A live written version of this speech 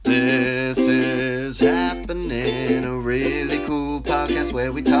podcast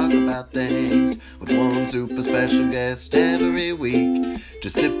where we talk about things with one super special guest every week.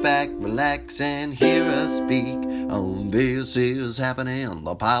 Just sit back, relax, and hear us speak on This Is Happening,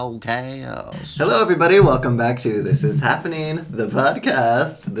 the podcast. Hello, everybody. Welcome back to This Is Happening, the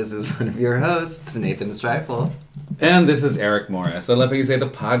podcast. This is one of your hosts, Nathan Streifel. And this is Eric Morris. I love how you say the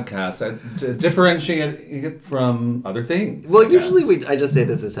podcast. I differentiate it from other things. Well, usually I just say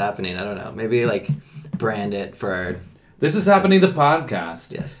This Is Happening. I don't know. Maybe like brand it for... This Is Happening, the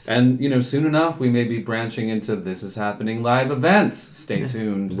podcast. Yes. And, soon enough, we may be branching into This Is Happening live events. Stay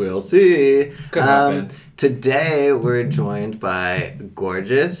tuned. We'll see. Could happen. Today, we're joined by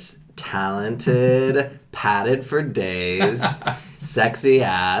gorgeous, talented, padded for days, sexy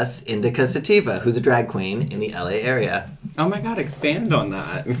ass Indica Sativa, who's a drag queen in the LA area. Oh my god, expand on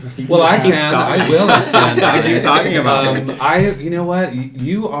that. Well, I can. I will expand. I keep talking about you know what?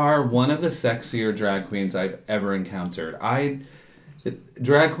 You are one of the sexier drag queens I've ever encountered.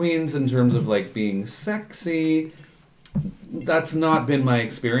 Drag queens in terms of like being sexy, that's not been my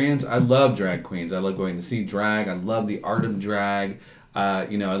experience. I love drag queens. I love going to see drag. I love the art of drag. I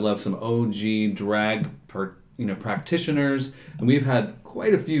love some OG drag practitioners, and we've had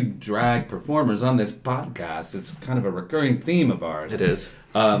quite a few drag performers on this podcast. It's kind of a recurring theme of ours. It is.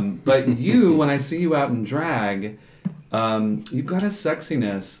 But you, when I see you out in drag, you've got a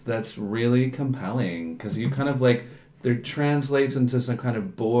sexiness that's really compelling, because you kind of like, there translates into some kind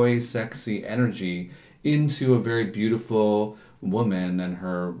of boy sexy energy into a very beautiful woman and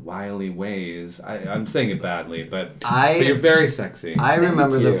her wily ways. I'm saying it badly, but you're very sexy. I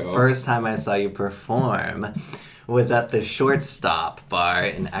remember the first time I saw you perform was at the Shortstop bar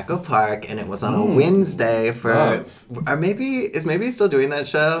in Echo Park, and it was on a Wednesday or maybe still doing that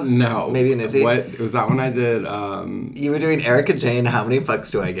show? No. Maybe in Izzy? What was that one I did? You were doing Erica Jane, How Many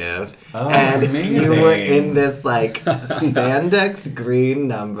Fucks Do I Give? Oh, and amazing. You were in this like spandex green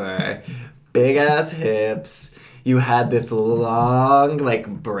number, big ass hips. You had this long, like,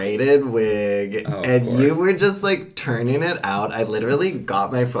 braided wig, and you were just, like, turning it out. I literally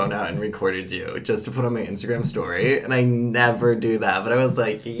got my phone out and recorded you just to put on my Instagram story, and I never do that. But I was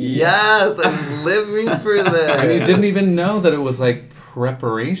like, yes, I'm living for this. And you didn't even know that it was, like,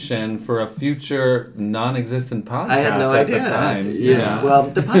 preparation for a future non-existent podcast. I had no idea. At the time. Yeah. Well,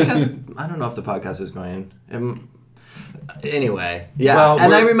 the podcast, I don't know if the podcast is going... Anyway, yeah. Well,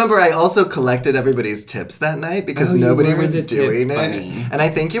 and I remember I also collected everybody's tips that night because nobody was doing it. Bunny. And I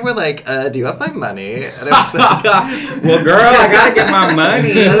think you were like, do you have my money? And I was like, well, girl, I gotta get my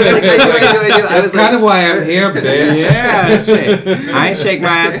money. I was like, I do. That's kind of why I'm here, bitch. Yeah, shit. I ain't shake my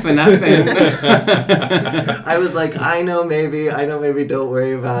ass for nothing. I was like, I know maybe, don't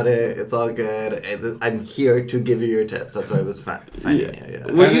worry about it. It's all good. I'm here to give you your tips. That's why I was finding you.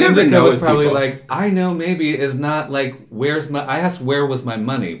 Yeah. Well, you never know. Was probably people. like, I know maybe is not like, I asked where was my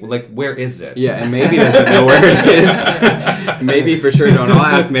money? Like, where is it? Yeah, and maybe doesn't know where it is. Maybe for sure don't. I'll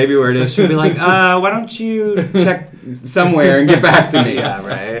ask maybe where it is. She'll be like, why don't you check somewhere and get back to me? Yeah,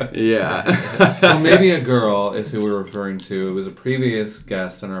 right? Yeah. Well, maybe a girl is who we're referring to. It was a previous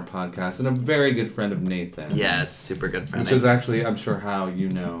guest on our podcast and a very good friend of Nathan. Yes, super good friend. Which is actually, I'm sure, how you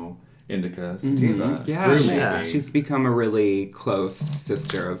know Indica Sativa. Mm-hmm. Yeah, she's become a really close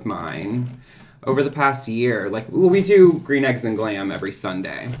sister of mine. Over the past year, we do Green Eggs and Glam every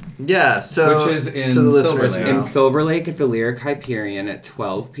Sunday. Yeah, so... Which is in Silver Lake. In Silver Lake at the Lyric Hyperion at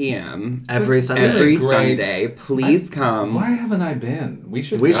 12 p.m. Every Sunday? Every Sunday. Please come. Why haven't I been? We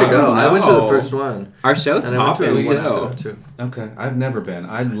should go. I went to the first one. Our show's popping, too. Okay, I've never been.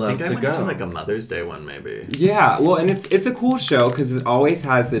 I'd love to go. I think I went to a Mother's Day one, maybe. Yeah, well, and it's a cool show because it always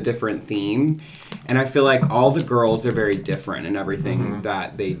has a different theme. And I feel like all the girls are very different in everything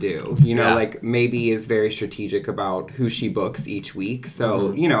that they do. Maybe is very strategic about who she books each week.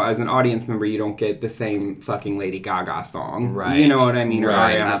 So, as an audience member, you don't get the same fucking Lady Gaga song. Right. You know what I mean?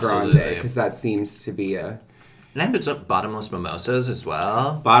 Right, or Ariana Grande. Because that seems to be a... And it's Bottomless Mimosas as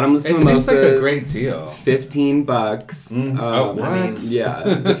well. Bottomless Mimosas. It seems like a great deal. $15. What? Yeah,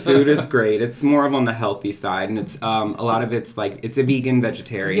 the food is great. It's more of on the healthy side, and it's a lot of it's like it's a vegan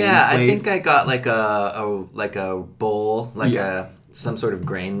vegetarian. Yeah, place. I think I got like a bowl, some sort of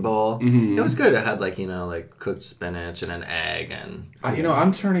grain bowl. Mm-hmm. It was good. It had cooked spinach and an egg and.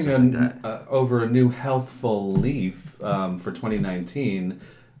 I'm turning over a new healthful leaf for 2019.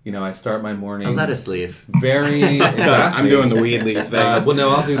 I start my morning... A lettuce leaf. Very... Exactly. I'm doing the weed leaf thing.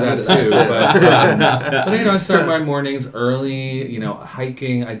 I'll do that too. But I start my mornings early,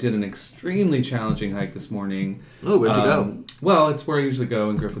 hiking. I did an extremely challenging hike this morning. Oh, where'd you go? Well, it's where I usually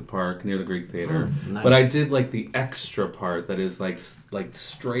go in Griffith Park near the Greek Theater. Nice. But I did the extra part that is like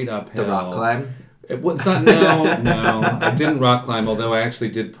straight uphill. The rock climb? It's not. No. I didn't rock climb. Although I actually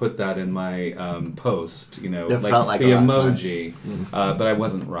did put that in my post. You know, It felt like the a rock emoji. But I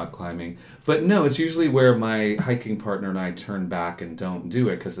wasn't rock climbing. But no, it's usually where my hiking partner and I turn back and don't do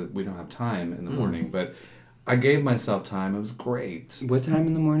it because we don't have time in the morning. But I gave myself time. It was great. What time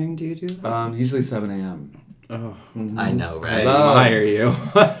in the morning do you do that? Usually 7 a.m. Oh, I know, right? I admire you.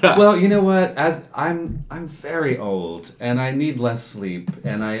 Well, you know what? As I'm very old and I need less sleep,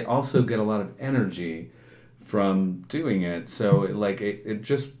 and I also get a lot of energy from doing it. So it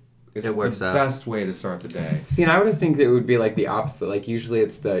works the out. Best way to start the day. See, and I would have think that it would be like the opposite. Like usually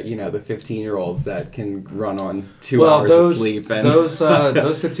it's the 15-year-olds that can run on 2 hours of sleep. And those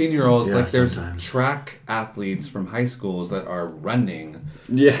 15-year-olds, Yeah, there's sometimes. track athletes from high schools that are running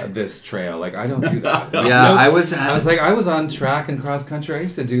yeah. this trail. Like I don't do that. Yeah, Nope. I was I was on track and cross country. I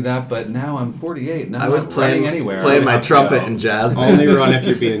used to do that, but now I'm 48 and I'm I was not playing running anywhere. playing I my have to trumpet go. and jazz. Only run if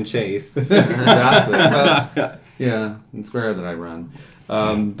you're being chased. Exactly. Well, yeah, it's rare that I run.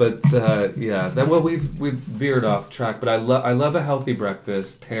 We've veered off track, but I love a healthy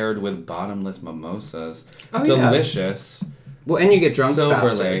breakfast paired with bottomless mimosas. Oh, delicious. Well, and you get drunk Silver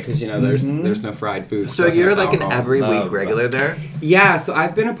faster Lake. because there's no fried food. So you're like an alcohol. every week Love regular there? Yeah, so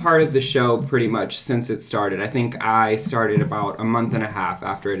I've been a part of the show pretty much since it started. I think I started about a month and a half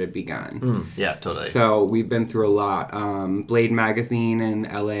after it had begun. Yeah, totally. So we've been through a lot. Blade Magazine in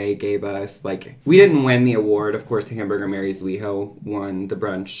LA gave us, we didn't win the award. Of course, the Hamburger Mary's Liho won the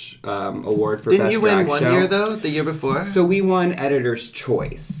brunch award for Didn't Best you win Drag one Show. year, though? The year before? So we won Editor's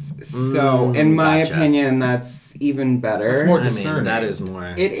Choice. So, in my gotcha. opinion, that's even better. It's more I mean, discerning. that is more.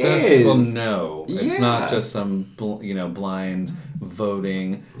 It is. Well, no, it's Yeah. not just some blind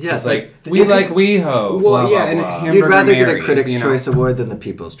voting. Yeah, it's it's like like- we it's- like WeHo. Well, blah, yeah, blah, and blah. Hamburger You'd rather get a Mary's, Critics' you know. Choice Award than the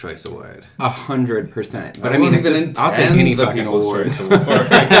People's Choice Award. 100%. But I I mean, won't even I'll take attend any the fucking People's award. Choice Award.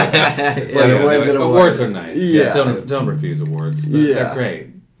 Awards are nice. Yeah. Don't refuse awards. Yeah. They're great.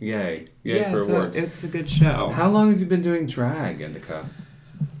 Yay Yeah, for so awards. it's a good show. How long have you been doing drag, Indica?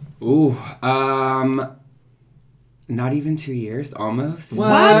 Ooh, not even 2 years, almost.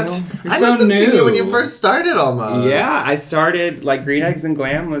 What? You're I so must have seen you when new. you first started almost. Yeah, I started, Green Eggs and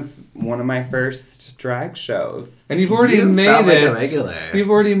Glam was one of my first drag shows. And you've already You made felt like it. a regular. You've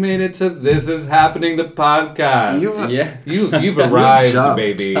already made it to This Is Happening, the podcast. You've You arrived, jumped.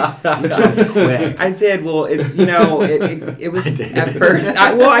 baby. You jumped quick. I did. Well, it was I did. at first.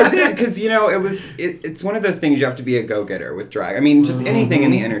 I did because it's one of those things you have to be a go getter with drag. I mean, just anything in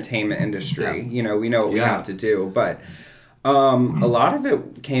the entertainment industry. Yeah. We know what we Yeah. have to do, but. A lot of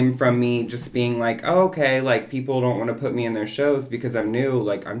it came from me just being like, oh, okay, people don't want to put me in their shows because I'm new.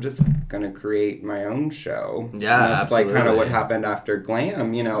 I'm just gonna create my own show. Yeah, and that's kind of absolutely. what happened after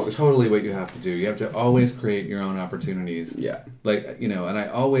Glam. It It's was totally what you have to do. You have to always create your own opportunities. yeah. And I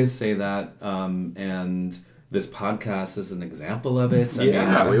always say that, and this podcast is an example of it.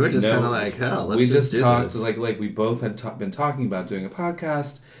 Yeah, we were just kind of like, hell, let's we just just do talked this. like we both had been talking about doing a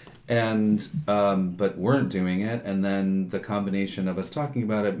podcast, and but weren't doing it, and then the combination of us talking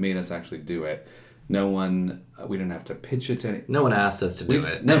about it made us actually do it. We didn't have to pitch it to any. No one asked us to do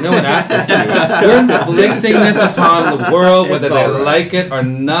it. No one asked us to do it. We're inflicting this upon the world, whether It's they all right. like it or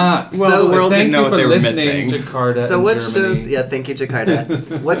not. Well, the world thank didn't know you what for they were listening, missing. Jakarta. So and what Germany. shows? Yeah, thank you,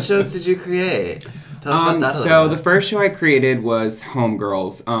 Jakarta. What shows did you create? Tell us about that a So little the bit. first show I created was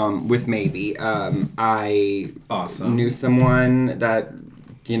Homegirls with Maybe. I Awesome. knew someone that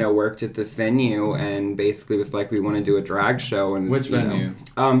worked at this venue and basically was like, we want to do a drag show. And Which venue?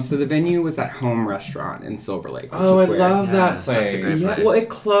 So the venue was at Home Restaurant in Silver Lake. Which Oh, is I where, love that Yes, place. that's a great Yeah, place. well, it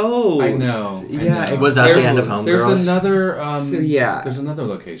closed. I know. Yeah. Was that the end of Homegirls? There's another. So, yeah. There's another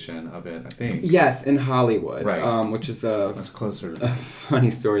location of it, I think. Yes, in Hollywood. Right. Which is a That's closer.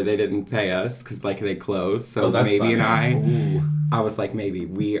 funny story. They didn't pay us because they closed. So Oh, that's Maybe funny. and I was like, maybe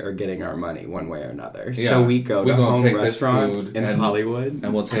we are getting our money one way or another. Yeah. So we go We're to gonna Home take this Restaurant food in and- Hollywood.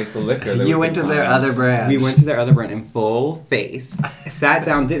 And we'll take the liquor. That You we went can to their find. other brand. We went to their other brand in full face, sat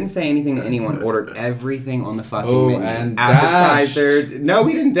down, didn't say anything to anyone, ordered everything on the fucking Oh, menu. and Appetizer. No,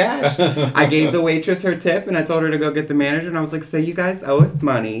 we didn't dash. I gave the waitress her tip and I told her to go get the manager and I was like, so you guys owe us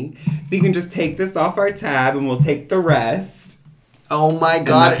money. So you can just take this off our tab and we'll take the rest. Oh my And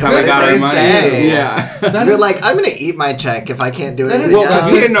god, that's how what I did got they our money. say? Yeah. That You're is- like, I'm gonna eat my check if I can't do That anything is Well,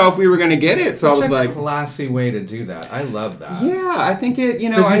 else. we didn't know if we were going to get it, so Such I was a like, classy way to do that. I love that. yeah, I think it,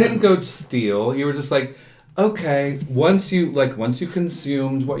 Because I you didn't go steal. You were just like, okay, once you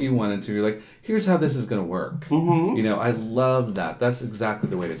consumed what you wanted to, you're like, here's how this is going to work. Mm-hmm. You know, I love that. That's exactly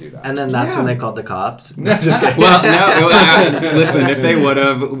the way to do that. And then that's when they called the cops. No, just kidding. Well, no, listen, if they would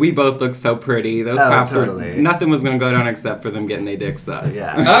have, we both look so pretty. Those cops totally. nothing was going to go down except for them getting their dicks sucked.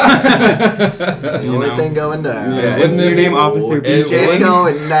 Yeah. That's the only thing going down. Yeah, isn't your name Officer BJ? It's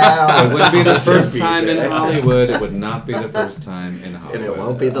going down. It wouldn't be the Officer first time BJ. in Hollywood. It would not be the first time in Hollywood. And it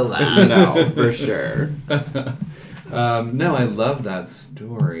won't be the last. No, for sure. No, I love that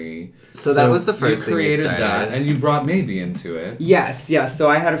story. So that was the first you thing you created started. that, and you brought Maybe into it. Yes. So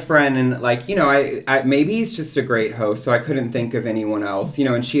I had a friend, and like, you know, I Maybe's just a great host, so I couldn't think of anyone else, you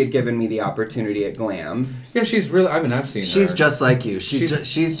know, and she had given me the opportunity at Glam. Yeah, she's really. I mean, I've seen her. She's just like you.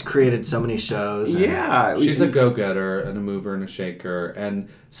 She's created so many shows. And Yeah. She's a go-getter and a mover and a shaker, and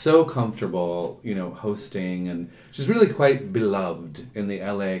so comfortable, you know, hosting, and she's really quite beloved in the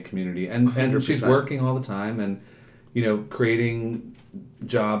LA community, and 100%. she's working all the time, and you know, creating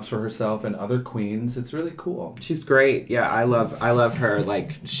jobs for herself and other queens. It's really cool. She's great. Yeah, I love her.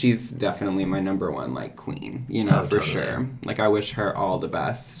 Like, she's definitely my number one, like, queen, you know, for totally. sure. Like, I wish her all the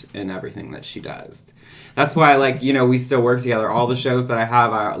best in everything that she does. That's why, like, you know, we still work together. All the shows that I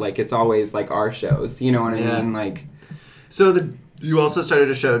have, like, it's always, like, our shows. You know what I mean? Like, So you also started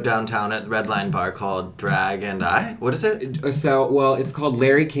a show downtown at the Red Line Bar called Drag and I? What is it? so, well, it's called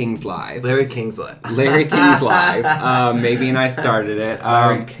Larry King's Live. Larry King's Live. Larry King's Live. Maybe and I started it.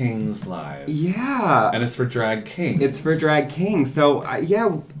 Larry King's Live. Yeah. And it's for drag kings. It's for drag kings. So, yeah, I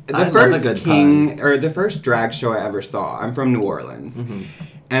the love a first good king, or the first drag show I ever saw, I'm from New Orleans. Mm-hmm.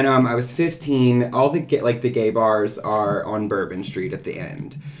 And I was 15. All the gay bars are on Bourbon Street at the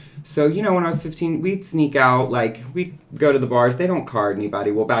end. So, you know, when I was 15, we'd sneak out, like, we'd go to the bars. They don't card anybody.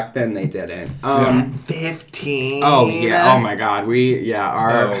 Well, back then they didn't. 15? Oh, yeah. Oh, my God.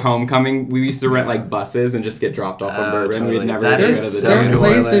 Our Oh. homecoming, we used to rent, like, buses and just get dropped off on Bourbon. Totally. We'd never That get is rid of the so There's New doors.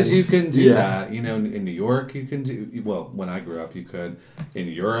 places Orleans. you can do Yeah. that. You know, in New York you can do. Well, when I grew up, you could. In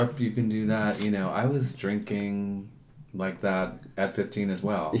Europe, you can do that. You know, I was drinking like that at 15 as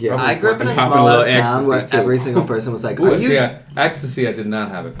well. Yeah. Probably I grew up in a Popping a small little ass town where ecstasy, too. every single person was like, Ooh, are you... see, ecstasy I did not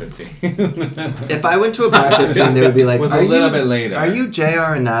have at 15. If I went to a bar at 15, they would be like, Was a are little you, bit later. Are you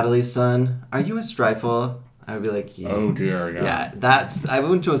JR and Natalie's son? Are you a Strifle? I would be like, yeah. Oh, dear, yeah. Yeah, I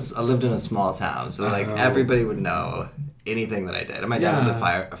lived in a small town, so like everybody would know anything that I did. And my dad was a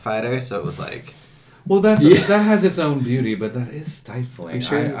firefighter, so it was like... Well, that has its own beauty, but that is stifling.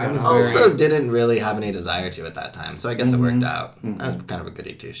 Sure. I was Also very... didn't really have any desire to at that time, so I guess it worked out. I was kind of a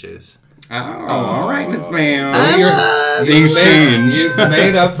goody two-shoes. Oh, all right, Miss Ma'am. You've Things change. You've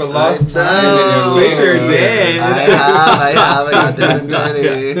made up for lost I time in know. your We later sure years. did. I have. I got down and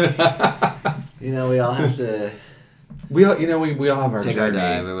dirty. You know, we all have to... We all have our Take our journey.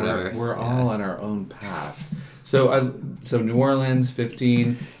 dive or whatever. We're all on our own path. So New Orleans,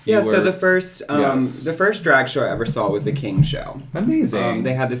 15. Yeah, so the first Yes. the first drag show I ever saw was a King show. Amazing.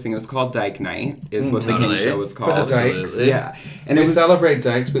 They had this thing, it was called Dyke Night, is what the Totally. King show was For called. the dykes. Absolutely. Yeah. And we it was celebrate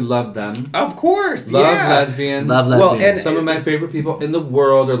dykes. We love them. Of course. Love yeah. lesbians. Love Well, lesbians. and- Some of my favorite people in the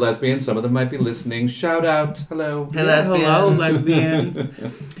world are lesbians. Some of them might be listening. Shout out. Hello. Hey, lesbians. Hello, lesbians.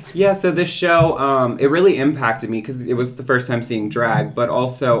 Yeah, so this show, it really impacted me because it was the first time seeing drag, but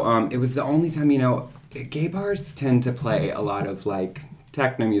also it was the only time, you know, gay bars tend to play a lot of, like,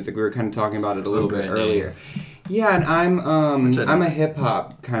 techno music. We were kind of talking about it a little bit Britney. earlier. Yeah, and I'm a hip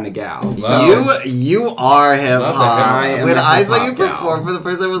hop kind of gal. Love. You are hip Love the hop. hip-hop. I am When a I saw you hip-hop gal. perform for the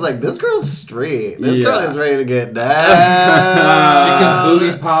first time, I was like, this girl's street. This Yeah. girl is ready to get She down. can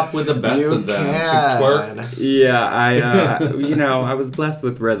booty pop with the best You of them. can. She twerks. Yeah, I was blessed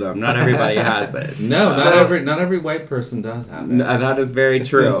with rhythm. Not everybody has it. No, So- not every white person does have it. That is very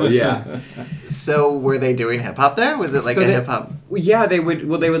true. Yeah. So were they doing hip hop there? Was it like So a they- hip hop? Yeah, they would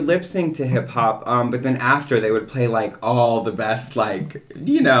lip sync to hip hop, but then after they would play like all the best, like,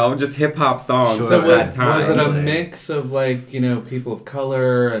 you know, just hip hop songs Sure. So of was that time. it a Totally. mix of, like, you know, people of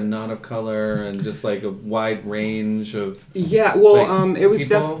color and not of color and just like a wide range of... Yeah, well, like, it was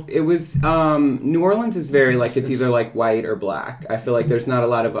people? New Orleans is very like it's either like white or black. I feel like there's not a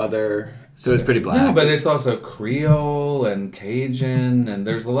lot of other. So it's pretty black. No, but it's also Creole and Cajun, and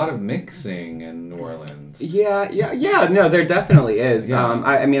there's a lot of mixing in New Orleans. Yeah. No, there definitely is. Yeah.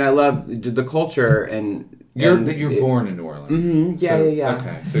 I mean, I love the culture and. You're and born in New Orleans. Mhm, yeah, So- yeah.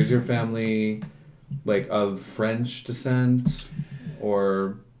 Okay, so is your family like of French descent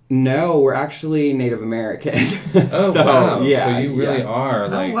or? No, we're actually Native American. Oh So, wow! Yeah, so you really yeah. are oh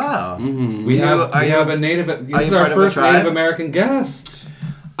like. wow. Mhm. We Do you- have are you- a native. This you is our part of a first tribe? Native American guest.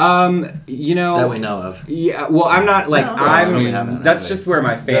 You know that we know of. Yeah, well, I'm not like that's just where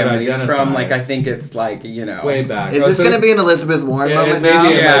my family's from. Like, I think it's like way back. Is this going to be an Elizabeth Warren moment now?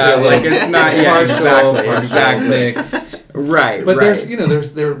 Yeah, like it's not exactly mixed. Right, but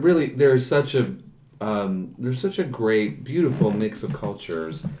right. there's such a great, beautiful mix of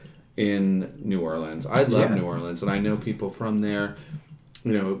cultures in New Orleans. I love New Orleans, and I know people from there.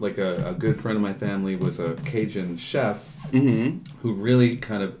 Like a good friend of my family was a Cajun chef who really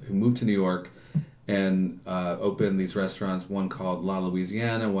who moved to New York and opened these restaurants, one called La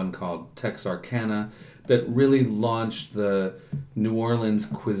Louisiana, one called Texarkana, that really launched the New Orleans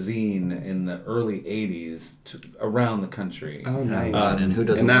cuisine in the early 80s around the country. Oh, nice. And who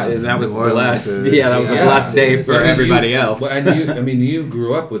doesn't and that was blessed. Yeah, that was a blessed day for everybody else. And you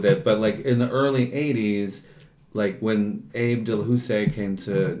grew up with it, but like in the early 80s, like when Abe Delahousse came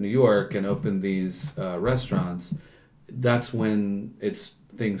to New York and opened these restaurants, that's when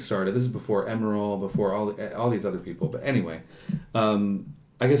things started. This is before Emerald, before all these other people. But anyway,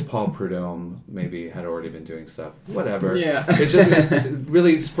 I guess Paul Prudhomme maybe had already been doing stuff. Whatever. Yeah. It's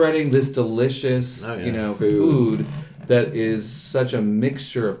really spreading this delicious, food that is such a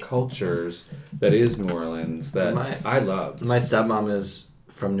mixture of cultures that is New Orleans that I love. My stepmom is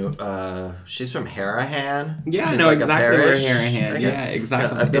from she's from Harahan. Yeah, she's I know like exactly where Harahan. Yeah,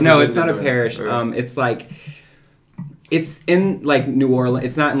 exactly. No, it's not a parish. It's like it's in like New Orleans.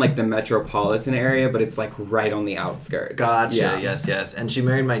 It's not in like the metropolitan area, but it's like right on the outskirts. Gotcha. Yeah. Yes. And she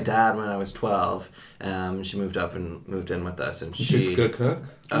married my dad when I was 12. She moved in with us, and she's a good cook.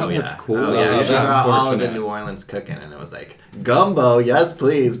 Oh yeah, that's cool. Oh yeah, she brought all of the New Orleans cooking, and it was like gumbo, yes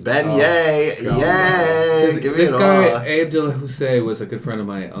please, beignet, yay. This guy Abe Delahousse was a good friend of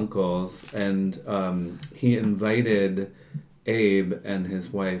my uncle's, and he invited Abe and his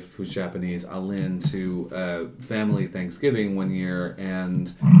wife, who's Japanese, Alin, to a family Thanksgiving one year,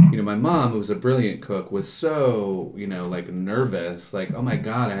 and my mom, who was a brilliant cook, was so like nervous, like, oh my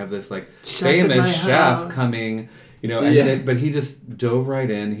god, I have this like famous chef coming, but he just dove right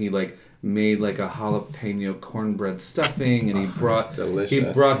in. He like made like a jalapeno cornbread stuffing, and he brought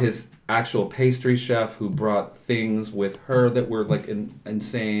his actual pastry chef, who brought things with her that were like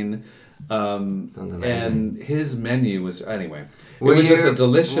insane. And his menu was just a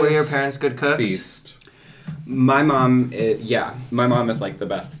delicious. Were your parents good cooks? Feast. My mom, my mom is like the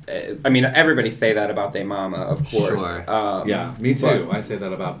best. I mean, everybody say that about their mama, of course. Sure. Yeah, me too. I say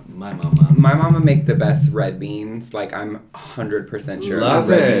that about my mama. My mama make the best red beans. Like, I'm 100% sure. Love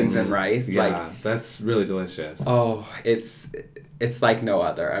red beans and rice. Yeah, like, that's really delicious. Oh, it's like no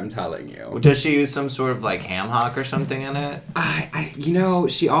other, I'm telling you. Does she use some sort of like ham hock or something in it?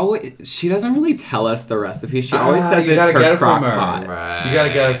 She doesn't really tell us the recipe. She always says it's her crock pot. Right. You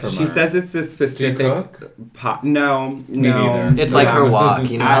gotta get it from her. She says it's a specific pot. No. It's like her wok.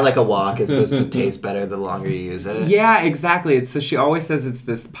 You know how like a wok is supposed to taste better the longer you use it? Yeah, exactly. So she always says it's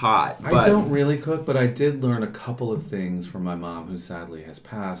this pot. I don't really cook, but I did learn a couple of things from my mom, who sadly has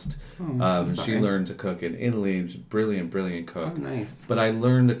passed. She learned to cook in Italy. She's a brilliant cook. Oh, nice. But I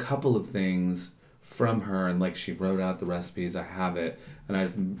learned a couple of things from her, and like she wrote out the recipes. I have it, and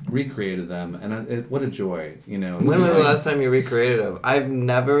I've recreated them, and what a joy, When was the last time you recreated them? I've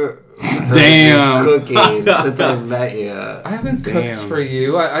never heard you cooking since I met you. I haven't cooked for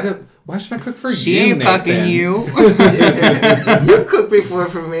you. I don't. Why should I cook for she you, ain't Nathan? fucking you. You've cooked before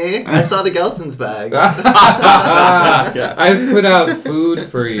for me. I saw the Gelson's bags. I've put out food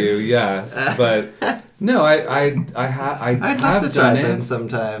for you, yes, but no, I'd love to try them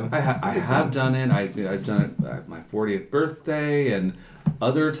sometime. I have done it. I've done it at my 40th birthday and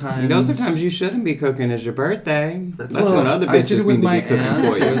other times. Those are times you shouldn't be cooking. It's your birthday. That's when other bitches need to be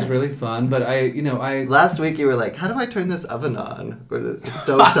cooking for you. It was really fun, but I. Last week you were like, "How do I turn this oven on?" Or the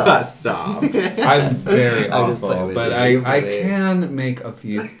stovetop. Stop. I'm very awful, but I can make a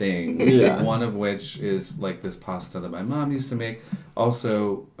few things. Yeah. One of which is like this pasta that my mom used to make.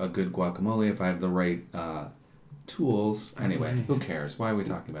 Also, a good guacamole if I have the right tools. Anyway, Who cares? Why are we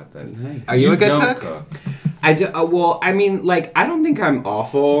talking about this? Nice. Are you a good cook? I do. Well, I mean, like, I don't think I'm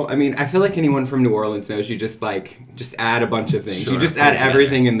awful. I mean, I feel like anyone from New Orleans knows you just add a bunch of things. Sure, you just add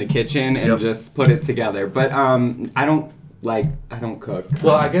everything in the kitchen and just put it together. But I don't cook.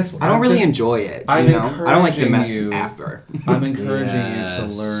 Well, I guess I don't really enjoy it. I don't like the mess after. I'm encouraging you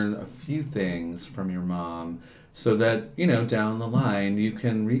to learn a few things from your mom, so that down the line you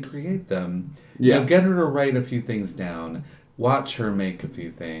can recreate them. Yeah. Get her to write a few things down. Watch her make a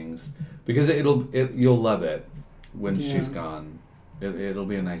few things, because you'll love it when she's gone. It'll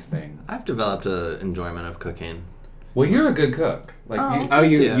be a nice thing. I've developed an enjoyment of cooking. Well, you're a good cook.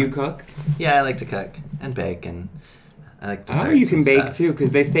 You cook? Yeah, I like to cook and bake, and I like desserts. Oh, you can bake stuff. too,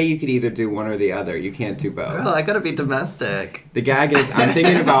 because they say you could either do one or the other. You can't do both. Girl, I gotta be domestic. The gag is, I'm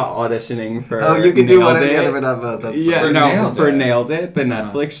thinking about auditioning for. Oh, you can do one or Nailed the It. other, but not both. That's Yeah, funny. no, for It. Nailed It, the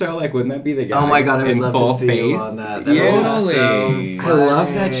Netflix show. Like, wouldn't that be the gag? Oh my god, I would in love full to see face? you on that. That Yes. would be so Totally. I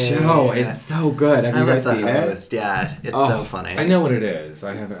love that funny. show. It's so good. Have I you love guys the seen it? host. Yeah, it's Oh, so funny. I know what it is.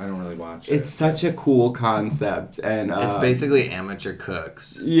 I don't really watch it. It's such a cool concept, and It's basically amateur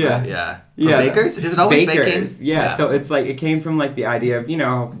cooks. Yeah. Right? Yeah. Yeah. Or bakers? Is it always baking? Yeah, so it's like, it came from like the idea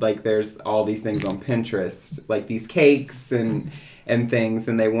of, like there's all these things on Pinterest, like these cakes and things,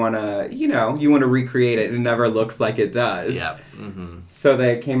 and they want to, you want to recreate it, and it never looks like it does. Yep. Mm-hmm. So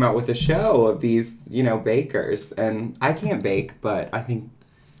they came out with a show of these, bakers, and I can't bake, but I think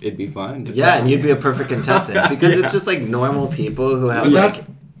it'd be fun. Yeah, and you'd be a perfect contestant because it's just like normal people who have But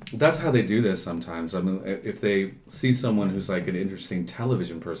that's how they do this sometimes. I mean, if they see someone who's like an interesting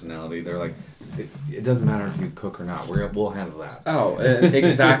television personality, they're like, it doesn't matter if you cook or not. We'll handle that. Oh,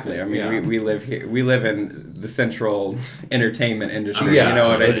 exactly. I mean, Yeah. we live here. We live in the central entertainment industry. Yeah, you know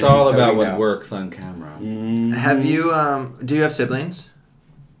what I mean? it's all So about we what know. works on camera. Have you do you have siblings?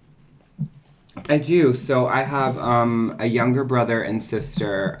 I do. So I have a younger brother and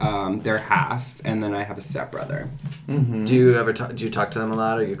sister. They're half, and then I have a stepbrother. Mm-hmm. Do you ever do you talk to them a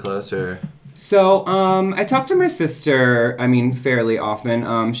lot? Are you close or? So I talk to my sister. I mean, fairly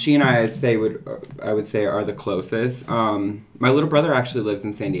often. She and I would say are the closest. My little brother actually lives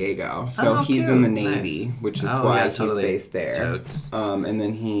in San Diego, so he's in the Navy, Nice. which is Oh, why yeah, he's totally. based there. Totes. And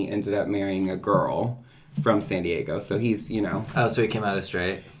then he ended up marrying a girl from San Diego, so he's Oh, so he came out as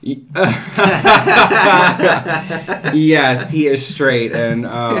straight. Yes, he is straight, and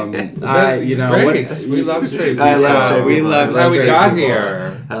Great. We love straight people. I love straight we people. love That's how we straight got people.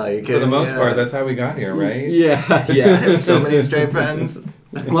 here. Hell, are you For kidding the me? most part, that's how we got here, right? Yeah, I yeah. have so many straight friends.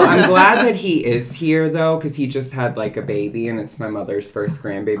 Well, I'm glad that he is here though, because he just had like a baby, and it's my mother's first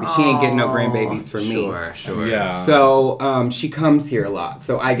grandbaby. She ain't getting no grandbabies for me. Sure. Yeah. So she comes here a lot,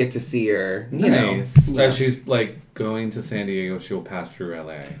 so I get to see her. Nice. Yeah. As she's like going to San Diego, she'll pass through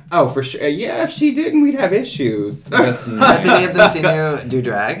LA. Oh, for sure. Yeah, if she didn't, we'd have issues. That's Have nice. any of them seen you do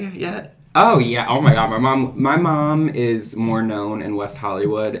drag yet? Oh yeah. Oh my God. My mom is more known in West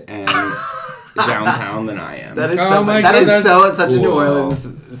Hollywood and downtown than I am. That is Oh so. my That God, is that's so such a New cool. Orleans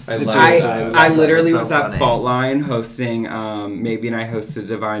I situation. love I, that. I literally That's was so at funny. Fault Line hosting, maybe, and I hosted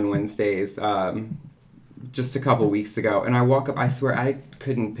Divine Wednesdays just a couple weeks ago. And I walk up, I swear I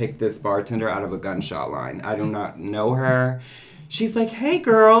couldn't pick this bartender out of a gunshot line. I do not know her. She's like, "Hey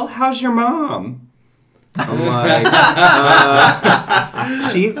girl, how's your mom?" I'm like,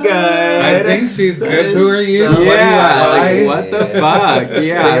 she's good. I think she's That good. is Who are you? so What do you yeah, like? like what the fuck?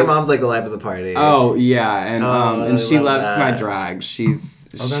 Yeah. So your mom's like the life of the party. Oh yeah, and Oh, and I she love loves that. my drag. She's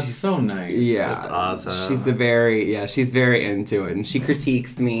Oh, that's so nice. yeah, That's awesome. she's very into it, and she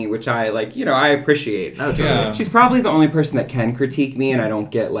critiques me, which I like. I appreciate. Oh, totally. Yeah. She's probably the only person that can critique me, and I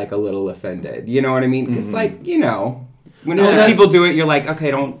don't get like a little offended. You know what I mean? Because when Yeah. people do it, you're like,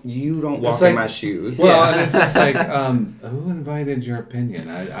 okay, don't walk like- in my shoes. Well, Yeah. and it's just like, who invited your opinion?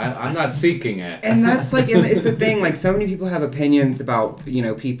 I'm not seeking it. And that's like, and it's a thing, like, so many people have opinions about,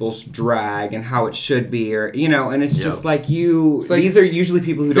 people's drag and how it should be, or, and it's just like It's like, these are usually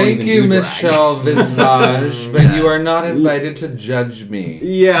people who don't Thank even you, do drag. Michelle Visage, but you are Yes. not invited to judge me.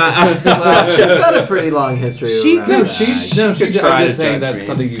 Yeah. Well, she's got a pretty long history. She around could- drag. she could try I'm to just saying judge that's me.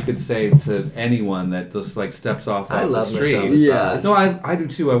 something you could say to anyone that just like steps off I the love street. Michelle Yeah. Visage. No, I do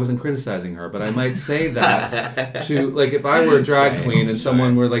too. I wasn't criticizing her, but I might say that to, like, if I were a drag queen and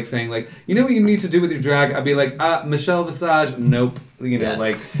someone were like saying, like, you know what you need to do with your drag? I'd be like, Michelle Visage, nope. Yes.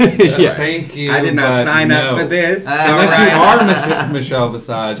 Like, Yeah. thank you. I did not but sign no. up for this. Unless Alright. you are Michelle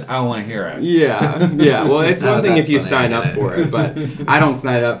Visage, I don't want to hear it. Yeah, yeah. Well, it's Oh, one thing that's if you funny, sign I up get it. for it, but I don't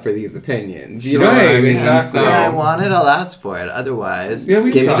sign up for these opinions. You know Right, what I mean? exactly. When I So, want it, I'll ask for it. Otherwise, Yeah,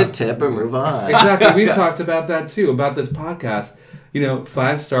 we give me talk. the tip or move on. Exactly. We've talked about that too, about this podcast.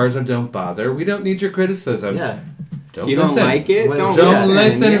 5 stars or don't bother. We don't need your criticism. Yeah. Don't you don't listen. like it? Well, Don't Don't Yeah.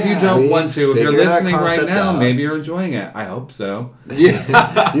 listen if you yeah. don't We want to. If you're figured our listening right concept now, out. maybe you're enjoying it. I hope so.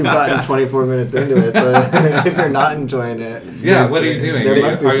 Yeah. You've gotten 24 minutes into it, so if you're not enjoying it, Yeah, what are you doing? There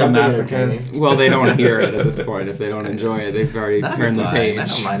must be Are you a something masochist? entertaining. Well, they don't hear it at this point. If they don't enjoy it, they've already That's turned the fine. page. I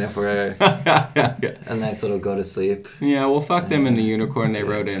don't mind if we're a nice little go to sleep. Yeah, well, fuck them and the unicorn they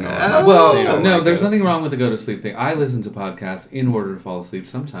wrote in. Oh, Well, They don't no, like there's us. nothing wrong with the go to sleep thing. I listen to podcasts in order to fall asleep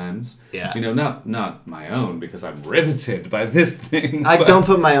sometimes. Yeah. Not my own because I'm rich. riveted by this thing. I don't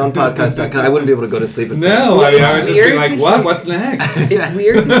put my own podcast on because I wouldn't be able to go to sleep. And No, I would just be like, what? What's next? It's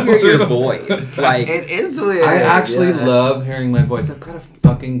weird to hear your voice. Like, it is weird. I actually love hearing my voice. I've got a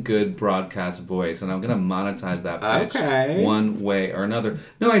fucking good broadcast voice, and I'm gonna monetize that bitch one way or another.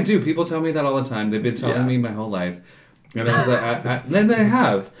 No, I do. People tell me that all the time. They've been telling me my whole life. And I was like, then they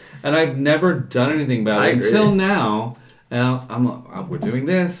have, and I've never done anything about it until now. And we're doing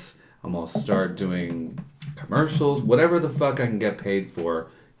this. I'm gonna start doing commercials, whatever the fuck I can get paid for,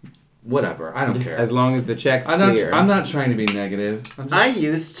 whatever. I don't care. As long as the check's clear. I'm not trying to be negative. I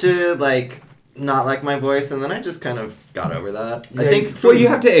used to not like my voice, and then I just kind of got over that. Yeah. I think. Well, you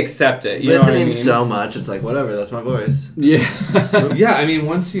have to accept it. You listening know what I mean? so much, it's like whatever. That's my voice. Yeah. Yeah, I mean,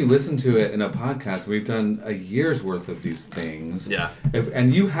 once you listen to it in a podcast, we've done a year's worth of these things. Yeah.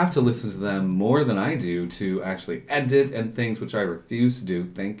 And you have to listen to them more than I do to actually edit and things, which I refuse to do.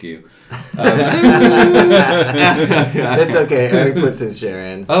 Thank you. It's okay. Eric puts his share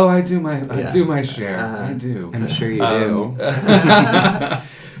in. Oh, I do my share. I do. I'm sure you do.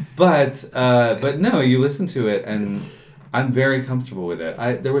 But no, you listen to it, and I'm very comfortable with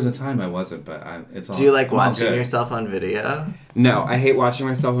it. There was a time I wasn't, but it's all. Do you like watching yourself on video? No, I hate watching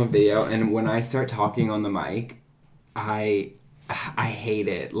myself on video, and when I start talking on the mic, I hate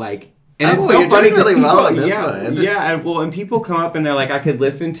it. Like, and it's so funny because really well on this one. Yeah, and people come up and they're like, I could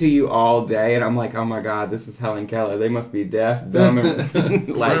listen to you all day, and I'm like, oh my god, this is Helen Keller. They must be deaf, dumb,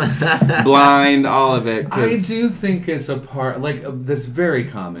 and like blind, all of it. I do think it's a part that's very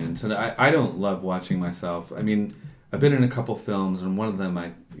common. So I don't love watching myself. I mean, I've been in a couple films, and one of them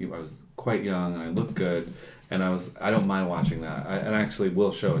I was quite young and I looked good, and I don't mind watching that. I actually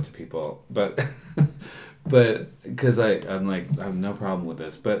will show it to people, but. But because I'm like, I have no problem with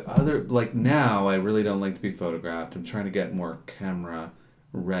this. But now, I really don't like to be photographed. I'm trying to get more camera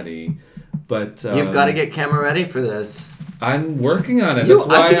ready. But you've got to get camera ready for this. I'm working on it. That's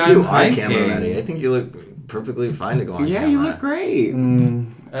why I think I'm you hiking. are camera ready. I think you look perfectly fine to go on camera. Yeah, you look great.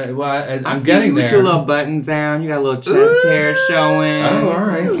 I'm getting there. With your little buttons down, you got a little chest hair showing. Oh, all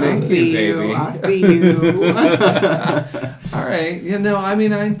right. Thank you, baby. I see you. All right. Yeah, no, I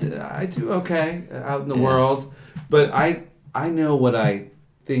mean, I do okay out in the world, but I know what I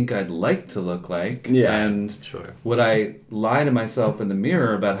think I'd like to look like, and what I lie to myself in the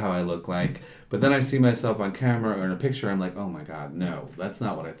mirror about how I look like. But then I see myself on camera or in a picture, I'm like, oh my god, no, that's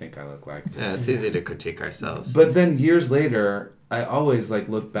not what I think I look like. Yeah, it's easy to critique ourselves. But then years later, I always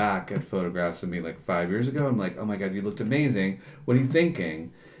look back at photographs of me 5 years ago. I'm like, oh my god, you looked amazing. What are you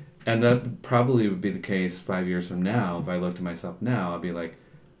thinking? And that probably would be the case 5 years from now. If I looked at myself now, I'd be like,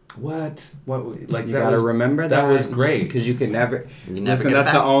 what? You gotta remember that. That was great. Because you can never. That's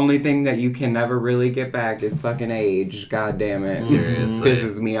the only thing that you can never really get back is fucking age. God damn it. Seriously.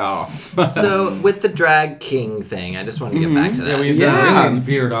 Pisses me off. So, with the drag king thing, I just want to get back to that. Yeah, we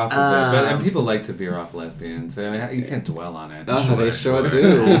veered off of it. And people like to veer off lesbians. I mean, you can't dwell on it. They sure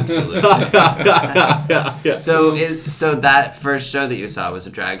do. Absolutely. So that first show that you saw was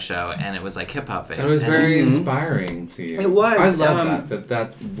a drag show, and it was hip-hop based. It was very inspiring to you. It was. I love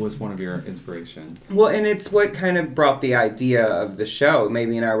that was one of your inspirations. Well, and it's what kind of brought the idea of the show.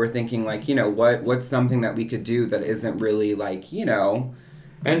 Maybe and I were thinking what's something that we could do that isn't really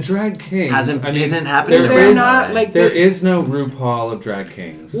And drag kings isn't happening. There is no RuPaul of drag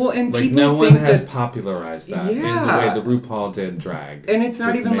kings. Well, and people no one think has popularized that in the way that RuPaul did drag. And it's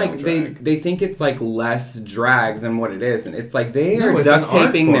not even they think it's less drag than what it is, and it's they are duct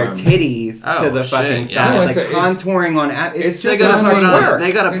taping their titties to the fucking side, contouring on. It's just work.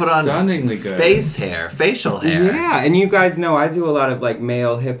 They gotta put on stunningly good facial hair. Yeah, and you guys know I do a lot of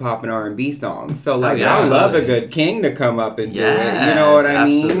male hip hop and R&B songs, so I love a good king to come up and do it. You know what I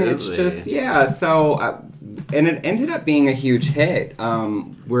mean? Absolutely. It's just so and it ended up being a huge hit.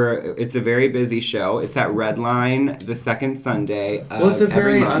 It's a very busy show. It's at Red Line the second Sunday. It's a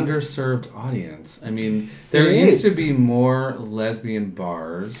very underserved audience. I mean, there used to be more lesbian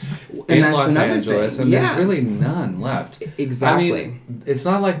bars in Los Angeles, and there's really none left. Exactly. I mean, it's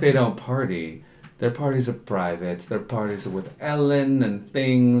not like they don't party. Their parties are private. Their parties are with Ellen and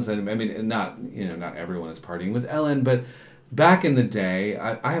things, and I mean, not everyone is partying with Ellen, but. Back in the day,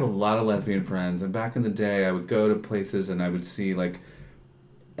 I have a lot of lesbian friends, and back in the day, I would go to places and I would see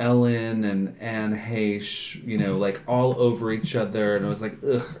Ellen and Anne Heche, all over each other, and I was like,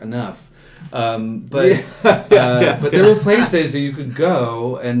 ugh, enough. But there were places that you could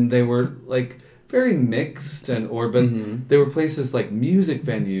go, and they were very mixed, but there were places music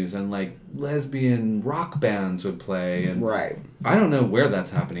venues and lesbian rock bands would play, and I don't know where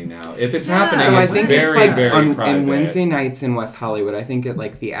that's happening now. If it's happening, so it's very private. And Wednesday nights in West Hollywood, I think at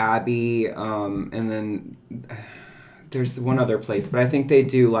the Abbey, and then there's one other place, but I think they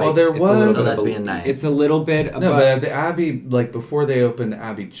do like. Well, there was a lesbian night. It's a little bit. No, but at the Abbey, like before they opened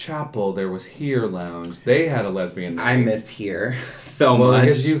Abbey Chapel, there was Here Lounge. They had a lesbian night. I missed Here so well, much.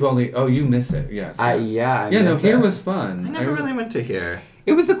 because you've only you miss it. Yes. I missed Here it. was fun. I never really went to Here.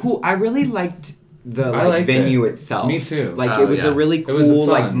 It was I really liked the venue itself. Me too. Like it was a really cool,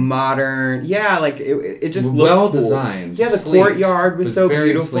 like modern. Yeah, like it just looked well cool. designed. Yeah, the courtyard was so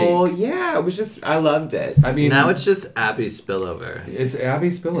beautiful. Sleek. Yeah, it was just I loved it. I mean, now it's just Abbey Spillover. It's Abbey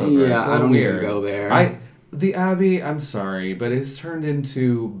Spillover. Yeah, it's I don't weird. even go there. The Abbey. I'm sorry, but it's turned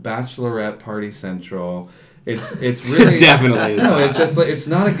into Bachelorette Party Central. It's really definitely no. It's just it's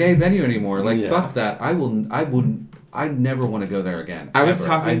not a gay venue anymore. Like fuck that. I never want to go there again. I was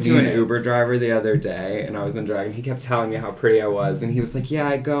talking to an Uber driver the other day, and I was in drag, and he kept telling me how pretty I was, and he was like, "Yeah,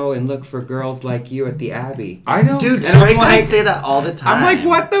 I go and look for girls like you at the Abbey." I don't. Dude, straight guys say that all the time. I'm like,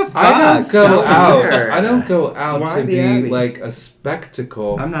 what the fuck? I don't go out Why to the be Abbey? like a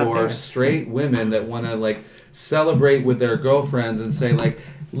spectacle for there. straight women that want to like celebrate with their girlfriends and say like,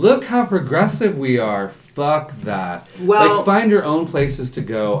 "Look how progressive we are." Fuck that. Well, like find your own places to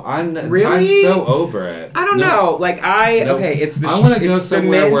go. I'm really? so over it. I don't know. Like it's the I want to go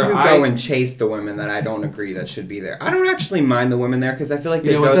somewhere men where who go and chase the women that I don't agree that should be there. I don't actually mind the women there because I feel like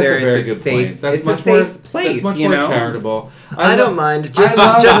they go there. It's a safe. It's a safe place. That's much more charitable. I don't mind. Just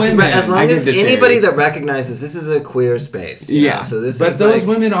as long as anybody that recognizes this is a queer space. Yeah. So this. But those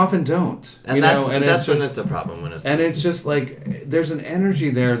women often don't. And that's when it's a problem when it's. And it's just like there's an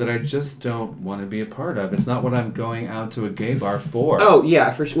energy there that I just don't want to be a part of. It's not what I'm going out to a gay bar for. Oh yeah,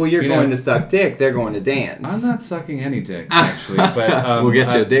 for sure. Well, you're going to suck dick. They're going to dance. I'm not sucking any dicks actually, but we'll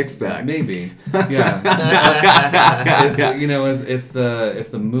get your dicks back. Maybe. Yeah. if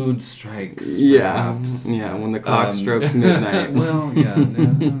the mood strikes. Yeah. Perhaps. Yeah. When the clock strokes midnight. Well, yeah.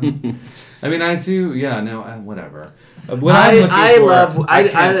 No. I mean, I do. Yeah. No. Whatever. I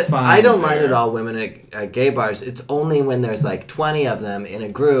don't mind at all women at gay bars. It's only when there's like 20 of them in a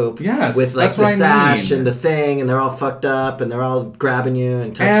group with like the sash and the thing, and they're all fucked up and they're all grabbing you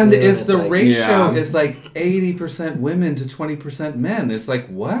and touching you. And if the ratio is like 80% women to 20% men, it's like,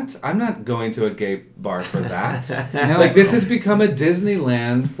 what? I'm not going to a gay bar for that. Like this has become a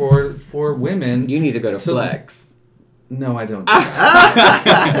Disneyland for women. You need to go to Flex. No, I don't.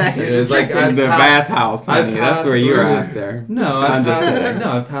 It's like the bathhouse, honey. That's where you're after. No,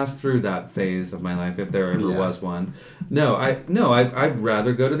 I've passed through that phase of my life, if there ever was one. I'd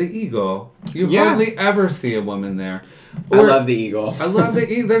rather go to the Eagle. You hardly ever see a woman there. I love the Eagle. I love the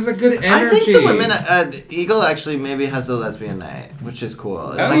Eagle. There's a good energy. I think the women at the Eagle actually maybe has a lesbian night, which is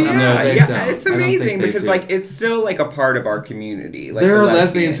cool. It's it's amazing because like it's still like a part of our community. Like, there are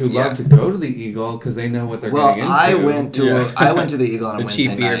lesbians who love to go to the Eagle because they know what they're getting into. I went to the Eagle on a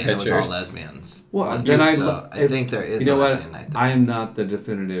Wednesday night and it was all lesbians. Well, then I think there is a lesbian night there. I am not the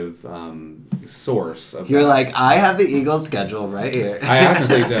definitive source of You're that. like, I have the Eagle schedule right here. I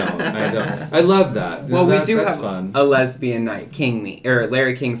actually don't. I love that. Well, we do that's have fun. a lesbian night, King Me, or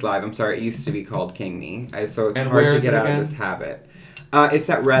Larry King's Live. I'm sorry, it used to be called King Me. So it's hard to get out of this habit. It's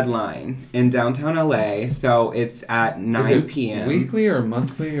at Red Line in downtown LA, so it's at 9 p.m. Weekly or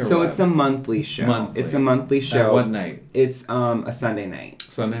monthly or it's a monthly show. It's a monthly show. At what night? It's a Sunday night.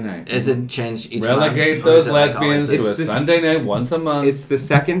 Sunday night. Is it changed each Relegate month? those lesbians to a Sunday night once a month. It's the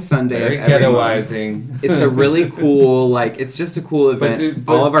second Sunday Very of every ghettoizing. month. It's a really cool, it's just a cool event.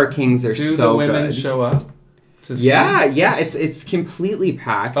 All of our kings are so good. Do the women show up? Yeah, it's completely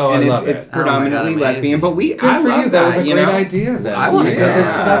packed, and it's predominantly lesbian. But I love that. Was a great idea. Then I want to because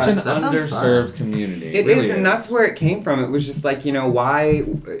it's such an underserved community. It really is, and that's where it came from. It was just like why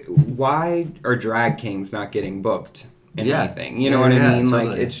are drag kings not getting booked in anything? You know what I mean? Totally.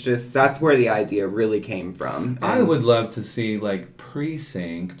 Like it's just that's where the idea really came from. And I would love to see like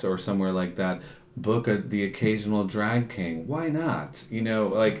Precinct or somewhere like that. Book the occasional drag king. Why not?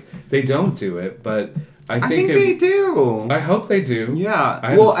 Like they don't do it, but I think they do. I hope they do. Yeah.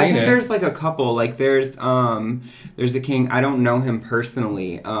 I think there's like a couple. Like there's a king. I don't know him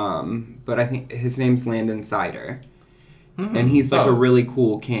personally, but I think his name's Landon Sider, and he's like a really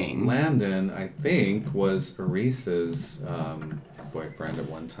cool king. Landon, I think, was Arise's boyfriend at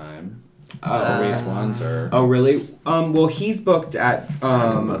one time. Arise Wanzer. Oh really? Well, he's booked at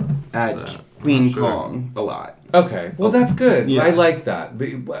Queen Kong a lot. Okay, well that's good. Yeah. I like that.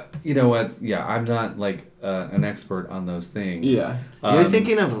 But you know what? Yeah, I'm not like an expert on those things. Yeah, you're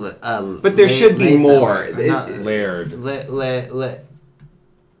thinking of. But there should be more. Laird.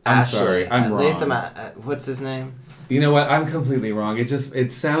 I'm sorry, I'm wrong. Latham, what's his name? You know what? I'm completely wrong.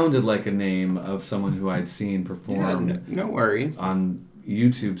 It sounded like a name of someone who I'd seen perform. No worries. On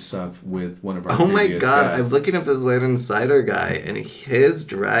YouTube stuff with one of our Oh my previous god, guests. I'm looking at this Light Insider guy, and his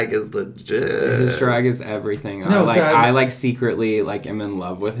drag is legit. His drag is everything. No, I secretly am in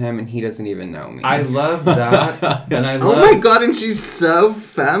love with him, and he doesn't even know me. I love that, and I love. Oh my god, and she's so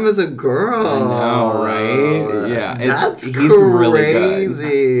femme as a girl. I know, right? Yeah, that's he's crazy. really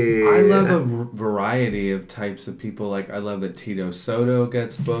good. I love a variety of types of people. Like, I love that Tito Soto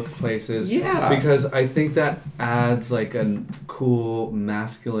gets booked places. Yeah. Because I think that adds like a cool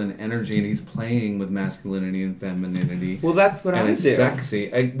masculine energy, and he's playing with masculinity and femininity. Well, that's what and I it's do.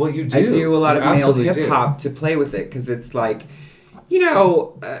 Sexy. Well, you do. I do a lot You of male absolutely hip do. hop to play with it because it's like, in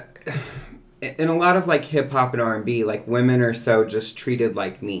a lot of hip hop and R&B, women are so just treated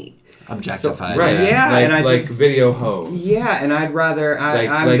like meat. Objectified. Right. Yeah, like, and I like just video hoes. Yeah, and I'd rather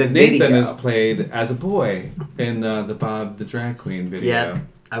I'm like the Nathan video. is played as a boy in the Bob the Drag Queen video. Yeah,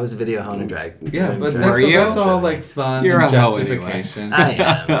 I was a video hoe and drag. Yeah, but drag that's all like fun You're a hoe objectification. I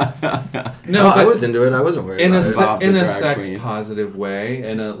am. No, I but was into it. I wasn't worried in a about it. Bob the in a Drag sex Queen. positive way,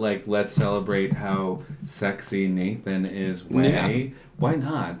 in a let's celebrate how sexy Nathan is way. Yeah. Why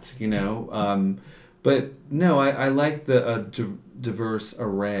not? But no, I like the diverse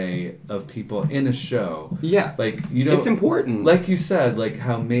array of people in a show. Yeah, it's important. Like you said,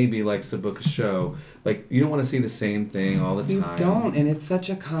 how Maybe likes to book a show. You don't want to see the same thing all the time. You don't, and it's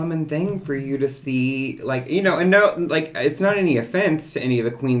such a common thing for you to see, and no, it's not any offense to any of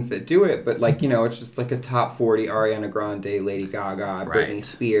the queens that do it, but it's just a top 40 Ariana Grande, Lady Gaga, Right. Britney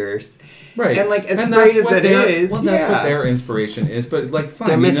Spears. Right. And as And great that's as what it their- is, well, yeah. that's what their inspiration is. But fine,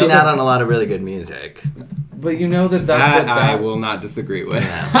 They're missing that- out on a lot of really good music. But you know that's That what I will not disagree with.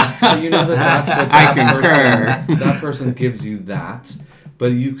 But you know that's what I that concur. that person gives you that.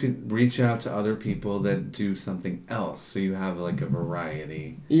 But you could reach out to other people that do something else, so you have a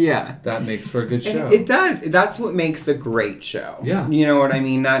variety. Yeah. That makes for a good show. It does. That's what makes a great show. Yeah. You know what I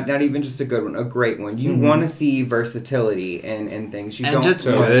mean? Not even just a good one, a great one. You want to see versatility and things. You And don't just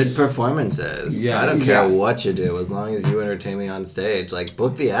so- good performances. Yeah. I don't care Yes. what you do, as long as you entertain me on stage.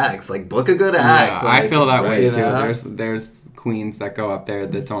 Book the acts. Book a good act. Yeah, I feel that way you too. know? There's queens that go up there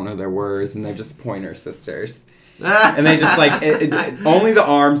that don't know their words and they're just pointer sisters. And they just only the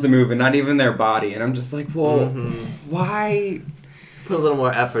arms are moving, not even their body. And I'm just well, why? Put a little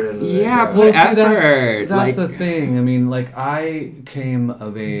more effort into it. Yeah, girl. put Well, see, effort. That's the thing. I mean, I came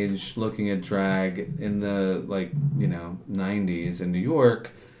of age looking at drag in the 90s in New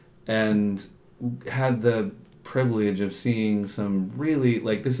York, and had the privilege of seeing some really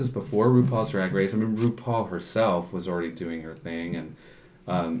this is before RuPaul's Drag Race. I mean, RuPaul herself was already doing her thing and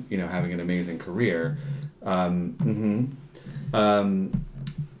having an amazing career.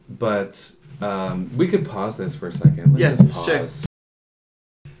 But we could pause this for a second. Let's just pause. sure.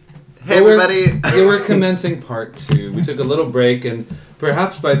 Hey, everybody. We're commencing part 2. We took a little break, and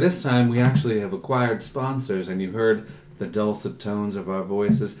perhaps by this time we actually have acquired sponsors, and you heard the dulcet tones of our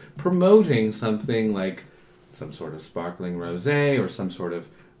voices promoting something like some sort of sparkling rosé or some sort of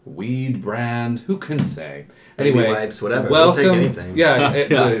weed brand. Who can say? Baby wipes, whatever. Welcome. We'll take anything. Yeah,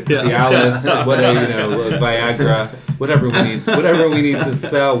 Cialis, whatever, Viagra, whatever we need to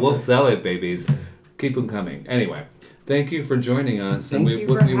sell, we'll sell it, babies. Keep them coming. Anyway, thank you for joining us. Thank you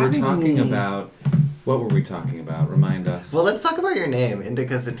for we were having talking me. about. What were we talking about? Remind us. Well, let's talk about your name,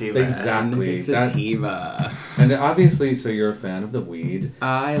 Indica Sativa. Exactly. Sativa. And obviously, so you're a fan of the weed.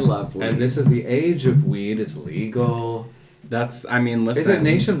 I love weed. And this is the age of weed. It's legal. Listen. Is it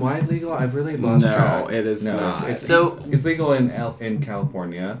nationwide legal? I've really lost track. No, it is not. It's So- it's legal in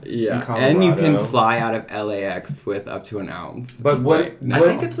California. Yeah, in Colorado. and you can fly out of LAX with up to an ounce. But what? Right. I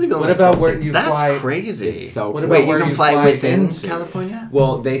think it's legal in What about 12 where states. you That's fly? crazy. It's so What about Wait, where you can fly within into? California?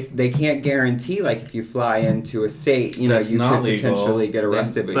 Well, they can't guarantee if you fly into a state, That's you not could legal. potentially get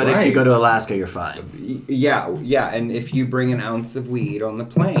arrested. But if you go to Alaska, you're fine. yeah, and if you bring an ounce of weed on the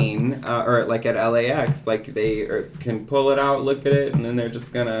plane or at LAX, they can pull it out, look at it, and then they're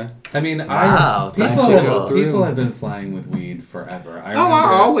just gonna. I mean, Wow, that's cool. people have been flying with weed forever. I I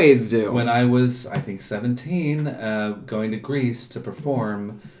remember always do. when I was, I think, 17, going to Greece to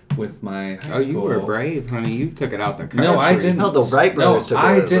perform with my high school. You were brave, honey. You took it out the country. No, I didn't. No, the Wright brothers took it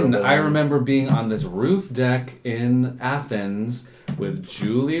I a little didn't. bit. I remember being on this roof deck in Athens with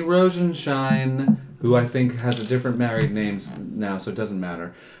Julie Rosenshine, who I think has a different married name now, so it doesn't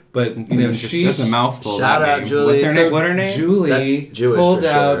matter. But That's a mouthful. Shout that out, name. Julie. What's her name? Julie That's Jewish pulled for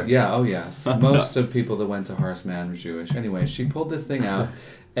out. sure. Yeah. Oh yes. Most of people that went to Horseman were Jewish. Anyway, she pulled this thing out,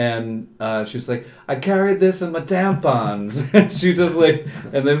 And she was like, I carried this in my tampons. And she just like,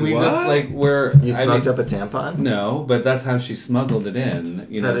 and then we just like were. You smoked up a tampon? No, but that's how she smuggled it in.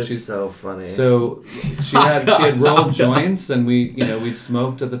 You know, that is so funny. So she had rolled joints, and we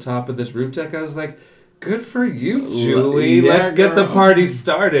smoked at the top of this roof deck. I was like, good for you, Julie. Yeah, Let's get the party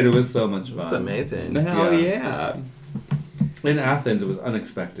started. It was so much fun. That's amazing. Hell yeah. In Athens, it was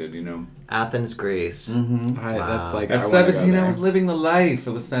unexpected, Athens, Greece. Mm-hmm. Wow. That's like, at 17, I was living the life.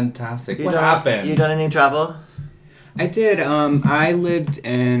 It was fantastic. What happened? You done any travel? I did. I lived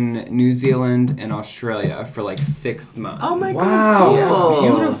in New Zealand and Australia for like 6 months. Oh my God! Wow, cool.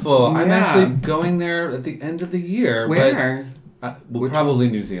 Beautiful. Yeah. I'm actually going there at the end of the year. Where? Probably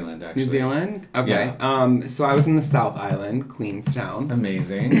New Zealand, actually. New Zealand? Okay. Yeah. So I was in the South Island, Queenstown.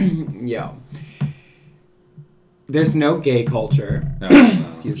 Amazing. Yeah. There's no gay culture. No.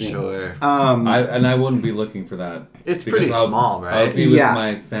 Excuse me. Sure. I wouldn't be looking for that. It's pretty small, right? I'll be with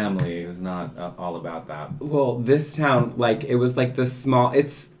my family who's not all about that. Well, this town, like, it was like the small...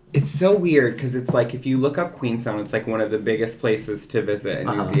 It's so weird because it's like, if you look up Queenstown, it's like one of the biggest places to visit in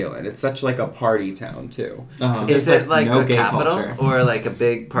New Zealand. It's such like a party town, too. Is it like a capital culture. Or like a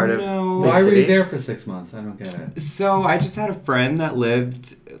big part of big Why were city? you there for 6 months? I don't get it. So I just had a friend that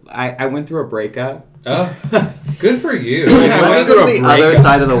lived... I went through a breakup. Oh, good for you. Let me go to the other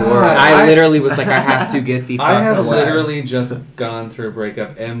side of the world. I literally was like, I have to get the fuck I have away. literally just gone through a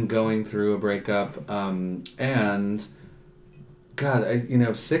breakup, am going through a breakup, and... God,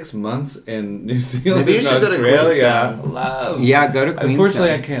 6 months in New Zealand Maybe you and should go to Australia. Queenstown. Yeah, go to Queenstown.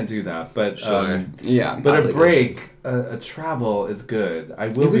 Unfortunately, I can't do that, but Sure. Yeah, but a break, a travel is good. I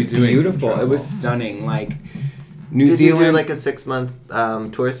will be doing. It was beautiful. some It was travel. stunning. Like New Did Zealand. you do like a 6 month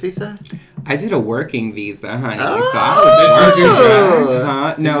tourist visa? I did a working visa, honey. Did you do drag?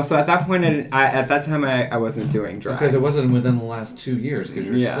 Huh? No, so at that point, at that time, I wasn't doing drag. Because it wasn't within the last 2 years, because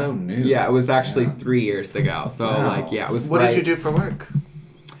you're so new. Yeah, it was actually 3 years ago. So it was. What did you do for work?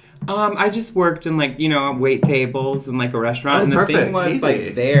 I just worked in wait tables in like a restaurant. And the thing was easy.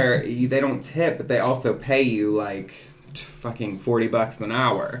 like they don't tip, but they also pay you like fucking $40 an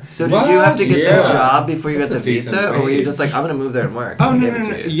hour. So did you have to get the Yeah. job before you got the That's a decent visa, or were you wage. just like, I'm gonna move there and work? Oh, and no, they gave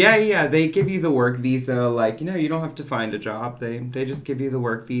it to you? Yeah, they give you the work visa. Like, you don't have to find a job. They just give you the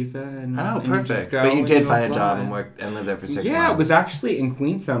work visa. And Oh, and you just perfect. go But you and did find a apply. job and work and live there for 6 months. Yeah, it was actually in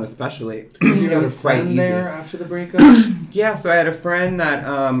Queenstown, especially. You it got a was quite friend easy. there after the breakup? Yeah, so I had a friend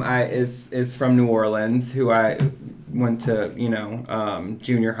that is from New Orleans who I went to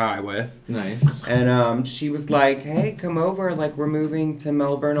junior high with. Nice. And she was like, hey, come over. Like, we're moving to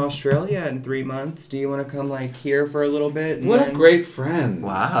Melbourne, Australia in 3 months. Do you want to come, like, here for a little bit? And What a great friend.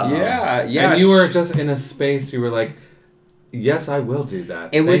 Wow. Yeah. And you were just in a space, you were like, yes, I will do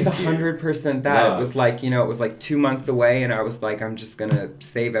that. It was Thank you. 100% that. Love. It was like, it was like 2 months away, and I was like, I'm just going to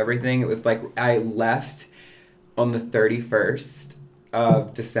save everything. It was like, I left on the 31st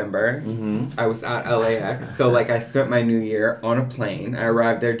of December. Mm-hmm. I was at LAX, so like I spent my New Year on a plane. I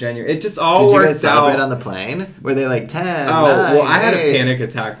arrived there January. It just all Did you worked guys celebrate out. on the plane? Were they like 10? Oh, 9, well, I had a 8? panic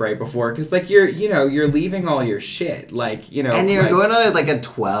attack right before, because like you're leaving all your shit, like And you're going on like a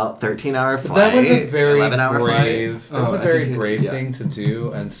 13-hour flight. That was a very 11-hour brave. flight. That was a I very think brave yeah. thing to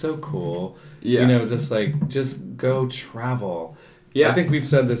do, and so cool. Yeah. Just go travel. Yeah. I think we've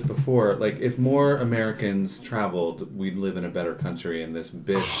said this before. Like, if more Americans traveled, we'd live in a better country, and this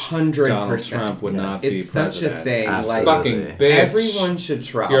bitch 100%. Donald Trump would not be It's such a president. thing. Absolutely. Like Fucking bitch. everyone should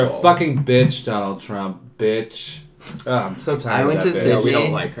travel. You're a fucking bitch, Donald Trump. Bitch. Oh, I'm so tired I went of to that bitch. No, we Sydney.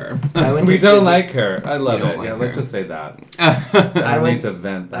 don't like her. I went We to don't Sydney. like her. I love We don't it. like Yeah, her. let's just say that. I need went to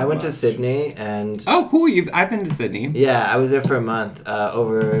vent that I went to much. Sydney and Oh, cool! I've been to Sydney. yeah, I was there for a month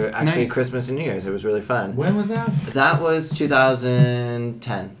over actually Nice. Christmas and New Year's. It was really fun. When was that? That was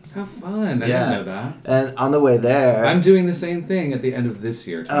 2010. How fun. I Yeah. didn't know that. And on the way there, I'm doing the same thing at the end of this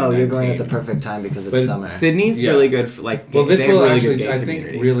year. oh, you're going at the 2019. perfect time because it's But summer. Sydney's Yeah. really good for like. Well, this they have will really actually, good gay I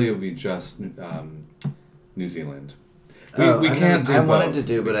community. think, really will be just New Zealand. We I can't do I wanted both. to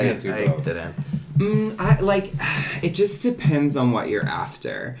do, We but I can't do both. didn't. I like. It just depends on what you're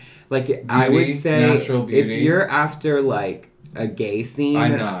after. Like I Beauty, would say, natural if beauty. you're after like a gay scene,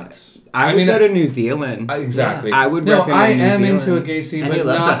 I'm not. I would go to New Zealand. Exactly. I would No, recommend I New am into a Zealand. gay scene, And but you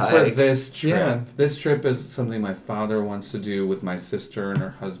love to not for hike. this trip. Yeah. This trip is something my father wants to do with my sister and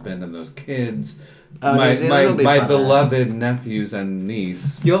her husband and those kids. Oh, New my Zealand will be my funner. beloved nephews and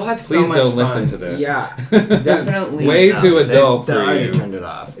niece. You'll have so Please much don't fun. listen to this. Yeah, definitely. Way too they- adult they for already you. turned it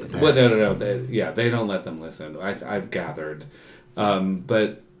off. The Well, parents. no. They don't let them listen. I've gathered.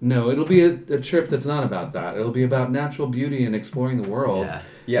 But no, it'll be a trip that's not about that. It'll be about natural beauty and exploring the world. Yeah.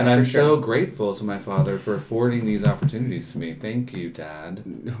 Yeah, and I'm for sure. so grateful to my father for affording these opportunities to me. Thank you, Dad.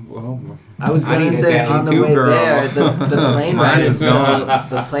 Well, I was I gonna need a say daddy on the too, way girl. there, the plane Mine ride is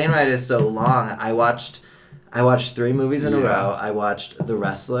is so long. I watched 3 movies in a Yeah. row. I watched The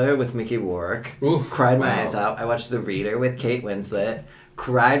Wrestler with Mickey Rourke. Oof, Cried my wow. eyes out. I watched The Reader with Kate Winslet.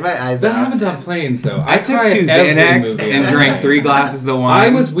 Cried my eyes That out. happens on planes, though. I took cry 2 at every Xanax movie and on a drank plane. 3 glasses of wine. I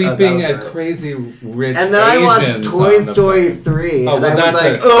was weeping that at was right. crazy rich And then I watched Asians Toy on the Story plane. 3, Oh, and well, I was that's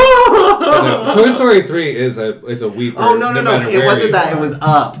like, oh! No, Toy Story 3 is a weeper. Oh, no, matter It where wasn't you that. are. It was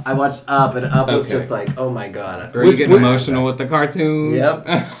Up. I watched Up, and Up was Okay. just like, oh my god. Were you getting emotional with the cartoons? Yep.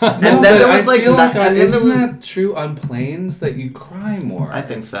 No, And then but there was I like, feel like and then isn't there was- that true on planes that you cry more? I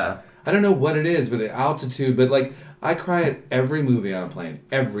think so. I don't know what it is, but at altitude. But like, I cry at every movie on a plane.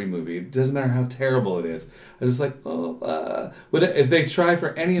 Every movie. It doesn't matter how terrible it is. I'm just like, But if they try for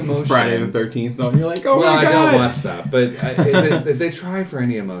any emotion, It's Friday the 13th, though. You're like, oh well, my god. I don't watch that. But if they try for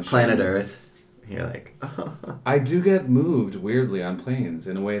any emotion, Planet Earth. You're like, I do get moved weirdly on planes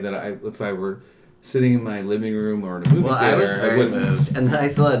in a way that if I were sitting in my living room or in a movie well, theater, I was very wouldn't. moved, and then I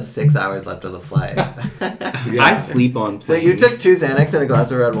still had 6 hours left of the flight. Yeah. I sleep on planes. So you took 2 Xanax and a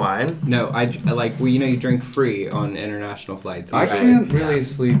glass of red wine? No, I like, well, you drink free on international flights. I usually. can't really Yeah.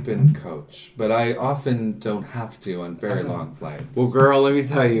 sleep in coach, but I often don't have to on very long flights. Well, girl, let me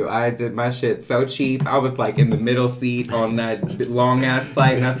tell you, I did my shit so cheap. I was like in the middle seat on that long ass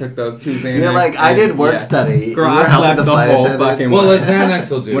flight, and I took those 2 Xanax. You're like, I did work yeah. study. Girl, You were I helping slept the flight whole attendants. fucking well, way. a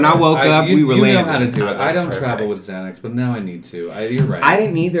Xanax will do When it. I woke up, we were You know landing. how to do Oh, it. I that's don't perfect. travel with Xanax, but now I need to. You're right. I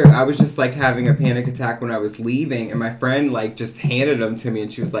didn't either. I was just like having a panic attack when I was leaving, and my friend like just handed them to me,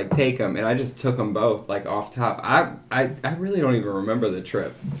 and she was like, "Take them," and I just took them both like off top. I really don't even remember the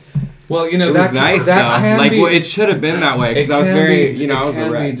trip. well, It that was nice that though. can Like, be, well, it should have been that way because it I was can very, be, I was it a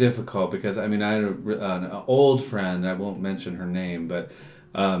can be wreck. difficult because I mean I had an old friend. I won't mention her name, but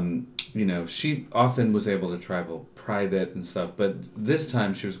she often was able to travel private and stuff. But this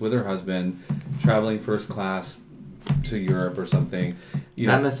time she was with her husband, traveling first class to Europe or something.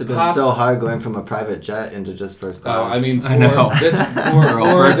 That must have been so hard going from a private jet into just first class. I mean, I know.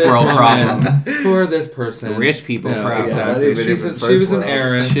 First world problem for this person, Rich people problem. Yeah, Exactly. not even She first was an world.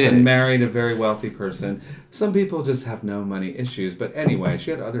 heiress Shit. and married a very wealthy person. Some people just have no money issues, but anyway,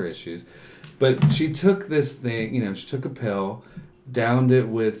 she had other issues. But she took this thing, she took a pill, downed it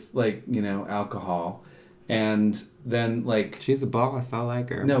with alcohol, and then She's a boss. I like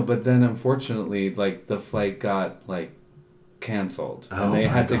her. no, but then unfortunately, the flight got canceled, Oh and they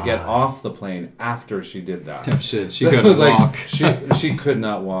my had to get God. off the plane after she did that. Oh, shit. She So, couldn't walk. She could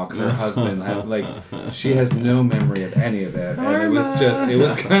not walk. Her husband had she has no memory of any of it, and it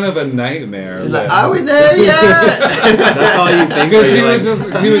was kind of a nightmare. She's like, are we there yet? That's all you think.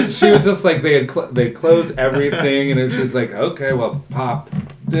 Because You're she was just like they closed everything, and it was just like, okay, well, popped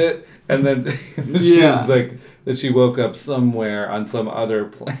it, and then she Yeah. was like. That she woke up somewhere on some other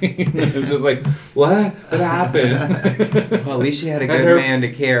plane. It was just like, what happened? Well, at least she had a And good her- man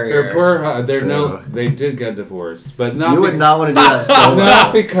to carry Her her. poor, True. they did get divorced, but not You would not want to do that solo.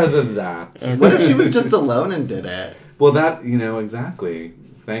 not because of that. What if she was just alone and did it? Well, that exactly.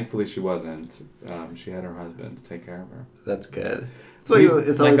 Thankfully, she wasn't. She had her husband to take care of her. That's good. It's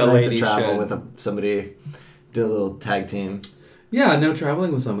always Like a nice to lady travel should. with somebody, do a little tag team. Yeah, no,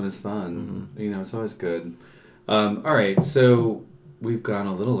 traveling with someone is fun. It's always good. All right, so we've gone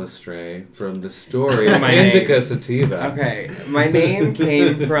a little astray from the story of My name. Indica Sativa. Okay, my name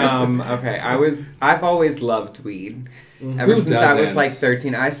came from. Okay, I've always loved weed. Ever Who since I was doesn't? like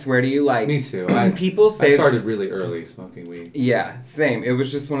 13, I swear to you, like Me too. people I say. started really early smoking weed. Yeah, same. It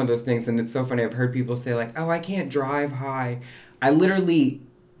was just one of those things, and it's so funny. I've heard people say like, "Oh, I can't drive high." I literally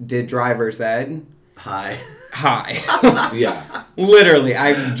did driver's ed Hi. high. Yeah. Literally,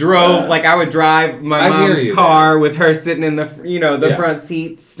 I drove like I would drive my I hear mom's you. car with her sitting in the Yeah. front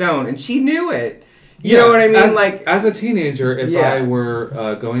seat stone, and she knew it. You know what I mean? As a teenager, if Yeah. I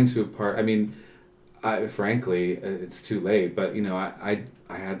were going to a part, I mean, frankly, it's too late. But I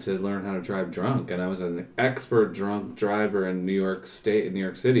had to learn how to drive drunk, and I was an expert drunk driver in New York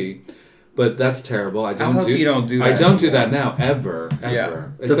City. But that's terrible. I don't hope you don't do I that don't do anymore. that now, ever. Yeah.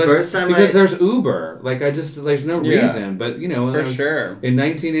 The first time because I- there's Uber. There's no Yeah. reason. But when For I was sure. in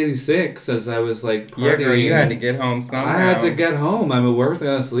 1986, as I was partying, Yeah, girl, you had to get home somehow. I had to get home. I mean, where was I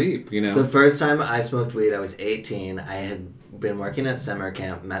gonna sleep? The first time I smoked weed, I was 18. I had been working at summer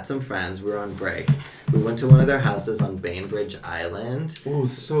camp, met some friends. We were on break. We went to one of their houses on Bainbridge Island, Oh,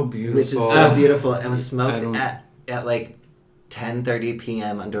 so beautiful. which is so beautiful, and we I smoked don't- at 10:30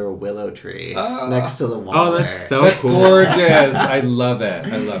 p.m. under a willow tree next to the water. Oh, that's so That's cool. gorgeous. I love it.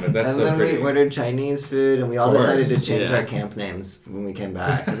 That's and so then pretty. we ordered Chinese food, and we all decided to change our camp names when we came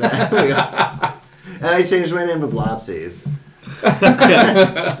back. And I changed my name to Blopsies.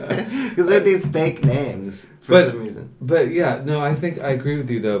 Because we had these fake names for some reason. But yeah, no, I think I agree with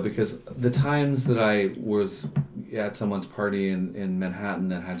you though, because the times that I was at someone's party in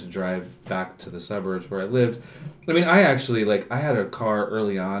Manhattan and had to drive back to the suburbs where I lived, I mean, I actually, like, I had a car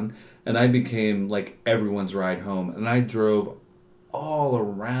early on, and I became, like, everyone's ride home, and I drove all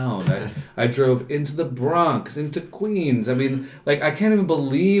around. I drove into the Bronx, into Queens. I mean, like, I can't even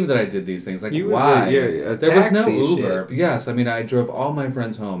believe that I did these things. Like, why? There was no Uber. Shit. Yes, I mean, I drove all my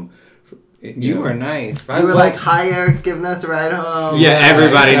friends home. You were nice. You were like, hi, Eric's giving us a ride home. Yeah,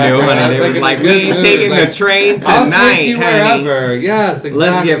 everybody knew, honey. They was like, we ain't taking the train tonight, I'll take you honey. wherever. Yes, exactly.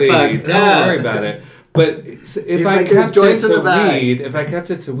 Let's get fucked Don't up. worry about it. But if I kept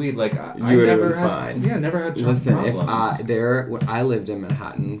it to weed, like, I never had, fine. Yeah, never had problems. Listen, I lived in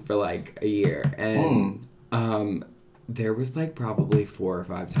Manhattan for like a year, and there was like probably 4 or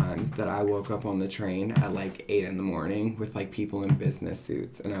 5 times that I woke up on the train at like 8 a.m. with like people in business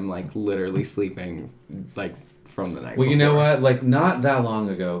suits, and I'm like literally sleeping like from the night before. You know what? Like, not that long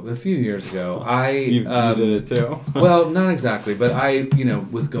ago, a few years ago, you did it too. Well, not exactly, but I,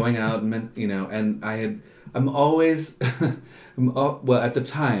 was going out and I'm always, well, at the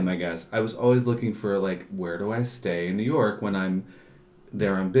time, I guess, I was always looking for, like, where do I stay in New York when I'm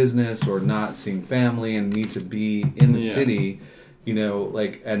there on business or not seeing family and need to be in the city,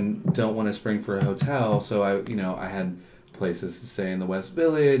 and don't want to spring for a hotel. So I had places to stay in the West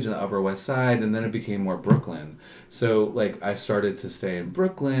Village and the Upper West Side, and then it became more Brooklyn. So, like, I started to stay in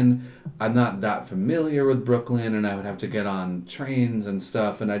Brooklyn. I'm not that familiar with Brooklyn, and I would have to get on trains and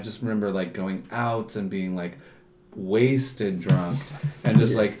stuff, and I just remember, like, going out and being, like, wasted drunk, and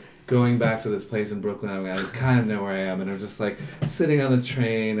just, like, going back to this place in Brooklyn. I mean, I kind of know where I am, and I'm just, like, sitting on the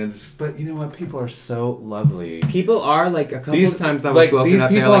train, and but you know what? People are so lovely. People are, like, a couple of times I was woken these up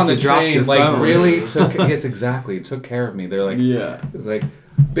people there, like, on the you dropped train, your like, phone. really took care of me. They're like, it was like,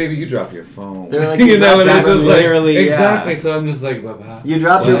 baby, you dropped your phone. They're like, and it's just literally, exactly. So I'm just like, you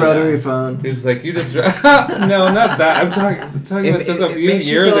dropped your rotary phone. You're just like, no, not that. I'm talking about just a few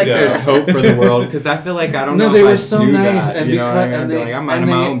years ago. Like there's hope for the world, because I feel like I don't know. No, they if were I so do nice, that, and I'm minding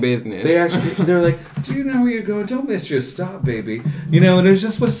my own business. They're like, do you know where you go? Don't miss your stop, baby. And it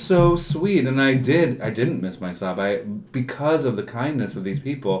just was so sweet, and I didn't miss my stop. Because of the kindness of these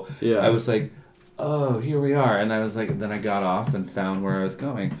people. Yeah. I was like, oh, here we are, and I was like, then I got off and found where I was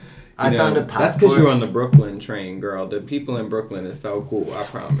going. I found a passport. That's because you're on the Brooklyn train, girl. The people in Brooklyn is so cool. I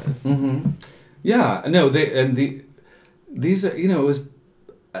promise. Mm-hmm. Yeah, no, these are, it was.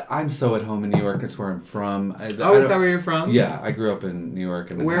 I'm so at home in New York. It's where I'm from. Is that where you're from? Yeah, I grew up in New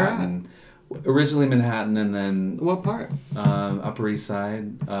York, in Manhattan. Where at? Originally Manhattan, and then what part? Upper East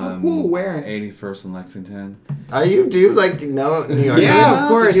Side. Cool. Where? 81st and Lexington. Do you like know New York? Yeah, of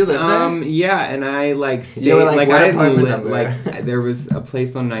course. Did you live there? Yeah, and I like stayed. You were like, I didn't live. Like, there was a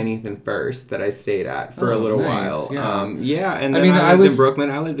place on 90th and First that I stayed at for a little while. Yeah. And then I lived in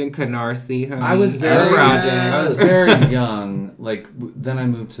Brooklyn. I lived in Canarsie. Honey. I was very young. Like, then I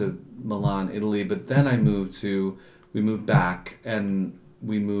moved to Milan, Italy. But then we moved back, and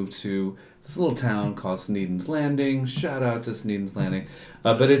we moved to this little town called Sneden's Landing. Shout out to Sneden's Landing.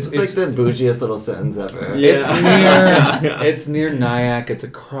 But it's like the bougiest little sentence ever. Yeah. It's near Nyack. It's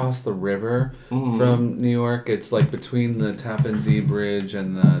across the river from New York. It's like between the Tappan Zee Bridge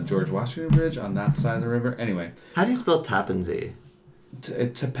and the George Washington Bridge on that side of the river. Anyway. How do you spell Tappan Zee?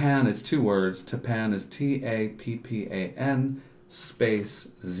 Tappan, it's 2 words. Tappan is Tappan space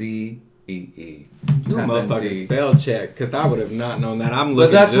Z. E-E. You a motherfucking spell check, because I would have not known that. I'm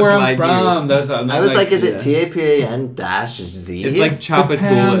looking that's just where I'm like from. you. I was like, is it Tapan-Z? It's like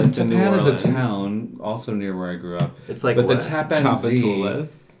Tchoupitoulas in New Orleans. Tappan is a town also near where I grew up. It's like but what? The Tappan-Z,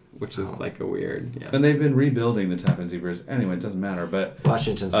 Tchoupitoulas, which is like a weird. Yeah. And they've been rebuilding the Tappan-Z Bridge. Anyway, it doesn't matter. But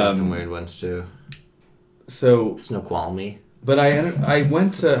Washington's got some weird ones too. So Snoqualmie. But I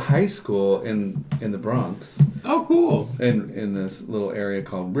went to high school in the Bronx. Oh, cool! In this little area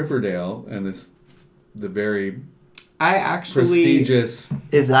called Riverdale, and it's the very prestigious.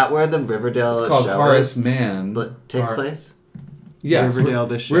 Is that where the Riverdale it's called show Horace Mann takes place? Yes, Riverdale.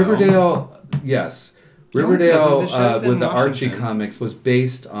 The show. Riverdale. Yes. Riverdale with the Washington. Archie comics was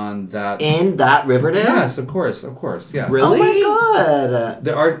based on that. In that Riverdale? Yes, of course, yes. Really? Oh my god!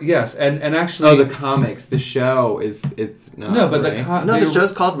 The art, yes, and actually. Oh, the comics. The show it's not. No, but right? the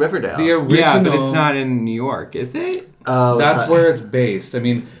show's called Riverdale. The original. Yeah, but it's not in New York, is it? Oh, that's where it's based. I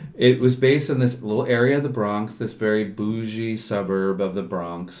mean, It was based in this little area of the Bronx, this very bougie suburb of the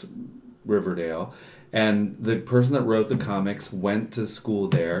Bronx, Riverdale. And the person that wrote the comics went to school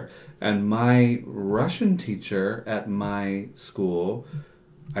there. And my Russian teacher at my school,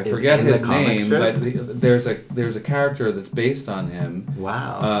 I forget his name, but there's a character that's based on him.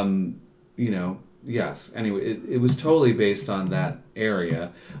 Wow. Yes. Anyway, it was totally based on that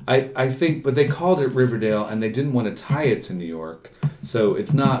area. I think, but they called it Riverdale, and they didn't want to tie it to New York, so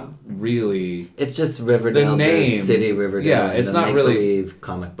it's not really. It's just Riverdale, the name, the city Riverdale. Yeah, it's not really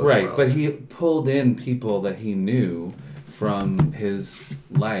comic book right. world. But he pulled in people that he knew from his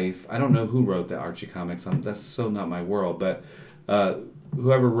life. I don't know who wrote the Archie comics. That's so not my world. But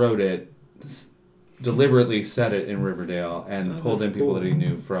whoever wrote it deliberately set it in Riverdale and pulled in people that he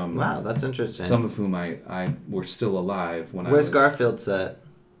knew from. Wow, that's interesting. Some of whom I were still alive when Where's Garfield set?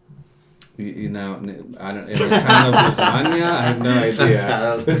 I don't. In the town of Lasagna? I have no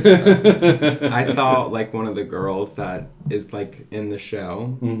idea. I saw like one of the girls that is like in the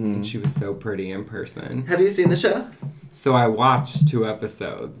show, and she was so pretty in person. Have you seen the show? So I watched 2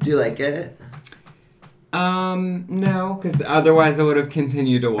 episodes. Do you like it? No, because otherwise I would have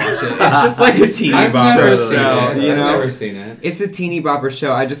continued to watch it. It's just like a teeny bopper show, you know. I've never seen it. It's a teeny bopper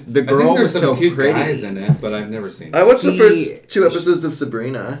show. The girl was so cute pretty. Guys in it, but I've never seen it. I watched the first 2 episodes of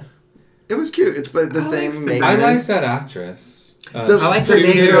Sabrina. It was cute. It's by the same makers. I like that actress. I like the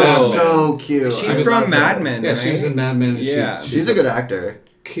main girl. So cute. She's from Mad Men. Yeah, right? she was in Mad Men. Yeah, she's a good actor.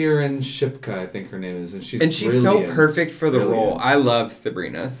 Kieran Shipka, I think her name is, and she's so perfect for the role. I love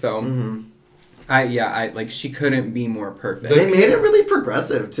Sabrina, so I she couldn't be more perfect. They made it really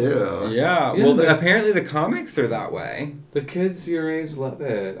progressive too. Yeah, well, apparently the comics are that way. The kids your age love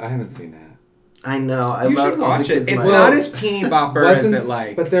it. I haven't seen that. I know. You should watch it. It's not as teeny bopper as it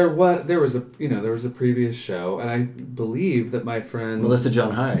like. But there was a previous show, and I believe that my friend Melissa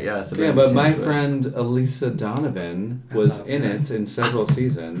Joan Hart, but my friend Elisa Donovan was in it in several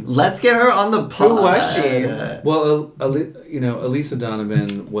seasons. Let's get her on the pod. Who was she? Well, Elisa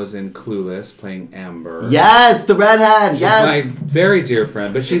Donovan was in Clueless playing Amber. Yes, the redhead. Yes, my very dear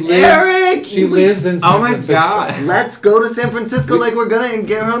friend, but she lives. She lives in San Francisco. God! Let's go to San Francisco like we're gonna and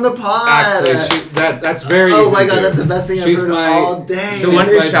get her on the pod. Actually, that's very. Oh my god, that's the best thing I've heard all day. The one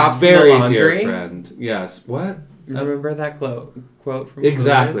who shops very the laundry. Dear friend. Yes. What? Remember that quote from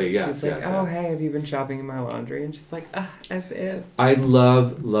exactly? Clueless? Yes. She's like, yes, "Oh, yes. hey, have you been shopping in my laundry?" And she's like, as if. I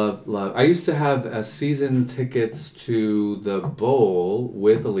love. I used to have season tickets to the Bowl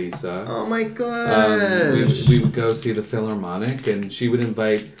with Elisa. Oh my god. We would go see the Philharmonic, and she would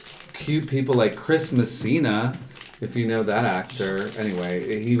invite cute people like Chris Messina. If you know that actor.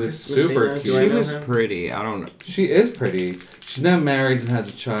 Anyway, he was super cute. She was pretty. I don't know. She is pretty. She's now married and has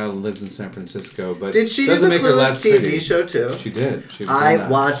a child and lives in San Francisco. But did she do the Clueless TV show too? She did. I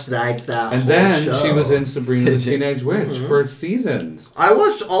watched that and whole then show. she was in Sabrina the Teenage Witch for seasons. I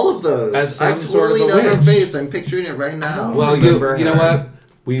watched all of those. As some I sort totally of a know her witch. face. I'm picturing it right now. Well, you know what?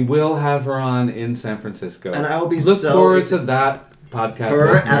 We will have her on in San Francisco. And I will be Look so forward to that podcast.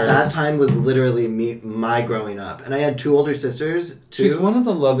 Her listeners. at that time was literally my growing up, and I had 2 older sisters too. She's one of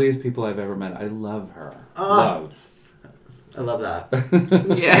the loveliest people I've ever met. I love her. Love. I love that.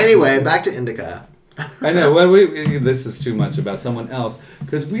 Yeah. Anyway, back to Indica. I know. Well, this is too much about someone else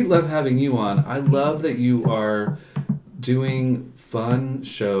because we love having you on. I love that you are doing fun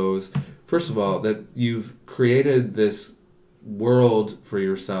shows. First of all, that you've created this world for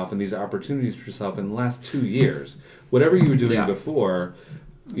yourself and these opportunities for yourself in the last 2 years. Whatever you were doing before,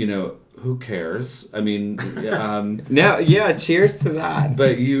 who cares? I mean, cheers to that.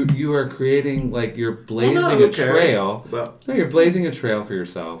 But you are creating, like, you're blazing a trail. Well, you're blazing a trail for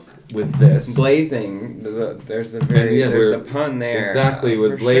yourself with this. Blazing. There's a pun there. Exactly,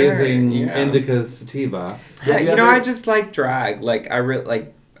 with blazing Indica Sativa. Yeah, I just like drag. Like,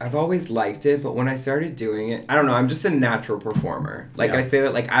 I've always liked it, but when I started doing it, I don't know, I'm just a natural performer. Like, I say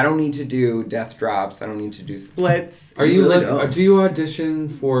that, like, I don't need to do death drops, I don't need to do splits. Do you audition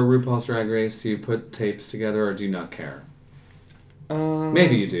for RuPaul's Drag Race? Do you put tapes together, or do you not care?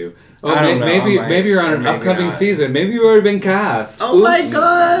 Maybe you do. Oh, I don't know. Maybe you're on an upcoming season. Maybe you've already been cast. Oh my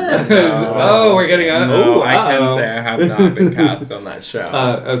god! We're getting on. No, I can say I have not been cast on that show.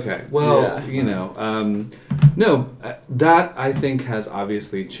 Okay. Well, no, that I think has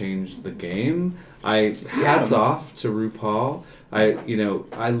obviously changed the game. Hats off to RuPaul.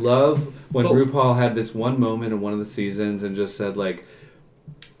 I love when RuPaul had this one moment in one of the seasons and just said, like,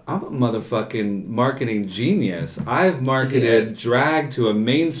 I'm a motherfucking marketing genius. I've marketed drag to a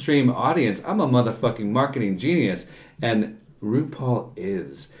mainstream audience. I'm a motherfucking marketing genius. And RuPaul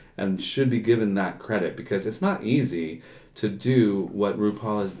is and should be given that credit because it's not easy to do what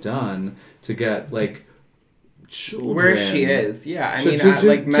RuPaul has done to get like children where she is. Yeah, I mean, to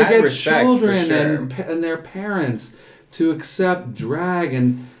mad get respect children for sure. and their parents to accept drag,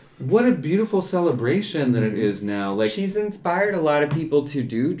 and what a beautiful celebration that it is now. Like, she's inspired a lot of people to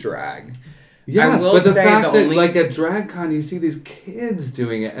do drag. Yes, but the fact that like at DragCon you see these kids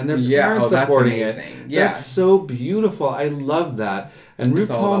doing it and their parents supporting it. Yeah. That's so beautiful. I love that. And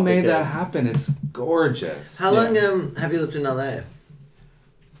RuPaul made that happen. It's gorgeous. How long have you lived in LA?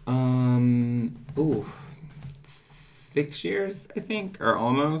 6 years, I think, or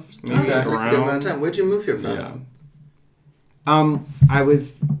almost. Maybe that's like a good amount of time. Where'd you move here from? Yeah. I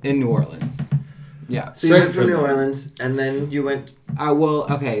was in New Orleans. Yeah. So you went from New Orleans, and then you went...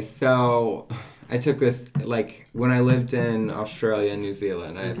 so I took this, like, when I lived in Australia and New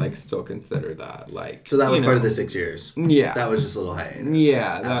Zealand, I, like, still consider that, like... So that was part of the 6 years? Yeah. That was just a little hiatus?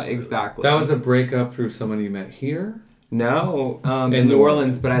 Yeah, exactly. That was a breakup through someone you met here? No, in New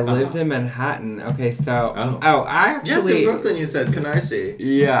Orleans, but I lived in Manhattan. Okay, so... I actually... Yes, in Brooklyn you said, Canarsie.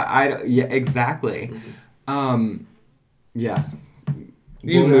 Yeah, exactly. Yeah.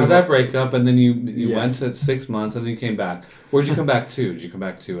 You had that breakup, and then you went to 6 months, and then you came back. Where'd you come back to? Did you come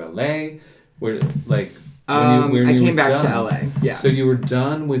back to LA? Where, like, I came back to LA. Yeah. So you were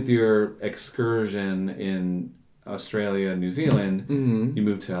done with your excursion in Australia and New Zealand. Mm-hmm. You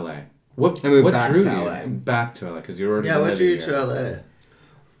moved to LA. What drew you back to LA? Because you were already what drew you to LA?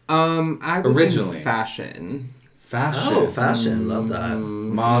 I was originally in fashion. Oh, fashion. Love that.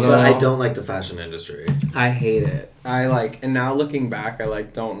 Model. But I don't like the fashion industry. I hate it. And now looking back, I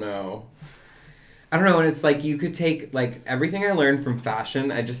don't know. I don't know, and it's like you could take, like, everything I learned from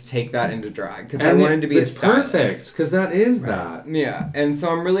fashion, I just take that into drag. Because I wanted to be a stylist. It's perfect, because that is that. Yeah, and so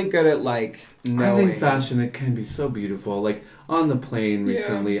I'm really good at, like, knowing. I think fashion, it can be so beautiful. Like, on the plane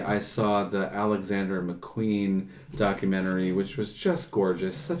recently, I saw the Alexander McQueen documentary, which was just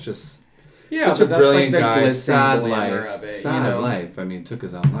gorgeous. Such a brilliant guy. Sad life. Life. I mean, took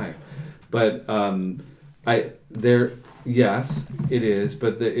his own life. But yes, it is,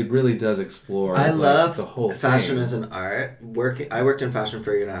 but it really does explore. I love the whole fashion thing. as an art. I worked in fashion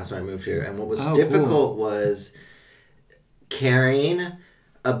for a year and a half when I moved here, and what was difficult was caring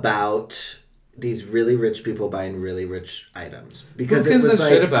about these really rich people buying really rich items, because it was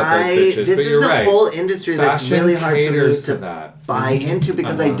like this is a whole industry that's really hard for me to buy into,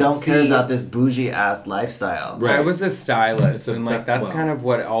 because I don't care about this bougie ass lifestyle. Right. I was a stylist, and like that's kind of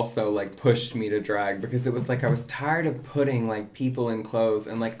what also like pushed me to drag, because it was like I was tired of putting like people in clothes,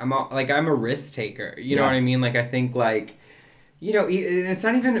 and like I'm a risk taker. You know what I mean? Like I think like, you know, it's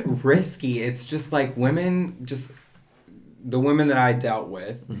not even risky. It's just like the women that I dealt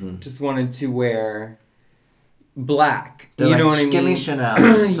with just wanted to wear black. They're you know like, what I mean? Give me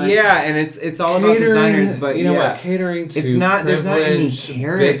Chanel. Yeah, and it's all about designers, but you know what? Catering to there's not any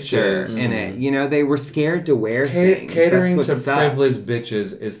character in it. You know, they were scared to wear things. Catering to privileged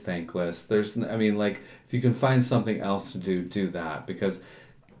bitches is thankless. If you can find something else to do that, because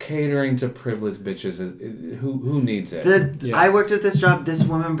catering to privileged bitches is who needs it. I worked at this job. This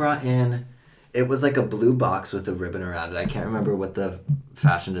woman brought in. It was like a blue box with a ribbon around it. I can't remember what the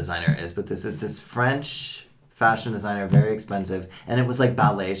fashion designer is, but this is this French fashion designer, very expensive, and it was like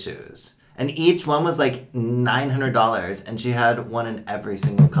ballet shoes. And each one was like $900, and she had one in every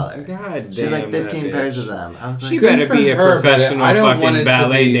single color. God damn. She had like 15 pairs of them. I was like, she better be a professional fucking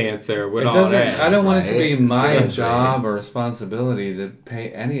ballet dancer with all that. I don't want it to be my job or responsibility to pay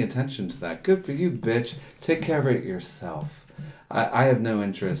any attention to that. Good for you, bitch. Take care of it yourself. I have no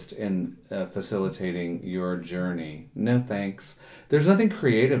interest in facilitating your journey. No thanks. There's nothing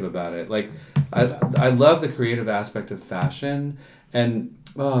creative about it. Like, I love the creative aspect of fashion. And,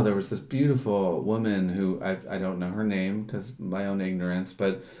 there was this beautiful woman who, I don't know her name because my own ignorance,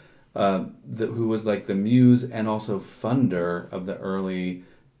 but who was like the muse and also funder of the early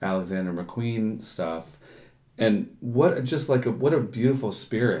Alexander McQueen stuff. And what a beautiful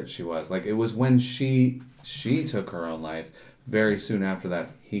spirit she was. Like, it was when she took her own life. Very soon after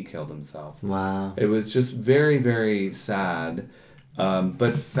that, he killed himself. Wow. It was just very, very sad,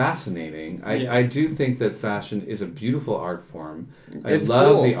 but fascinating. I do think that fashion is a beautiful art form. I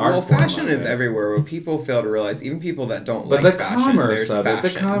love the art form. Well, fashion is everywhere. What people fail to realize, even people that don't like fashion,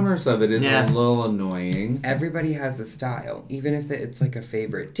 the commerce of it is a little annoying. Everybody has a style, even if it's like a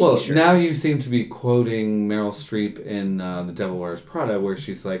favorite t-shirt. Well, now you seem to be quoting Meryl Streep in The Devil Wears Prada, where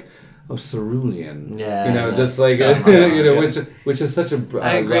she's like, cerulean. Yeah, you know, yeah. just like which is such a.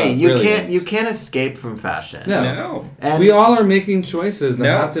 I agree. You can't escape from fashion. No. And we all are making choices that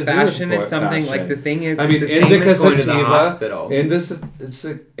have to do with fashion is something fashion. like the thing is. I mean, it's the same as going to the hospital. Indica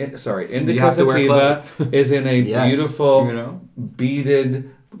Sativa is in a beautiful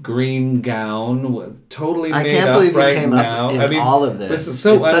beaded green gown, totally I made can't up believe right you came now. up in all of this. It's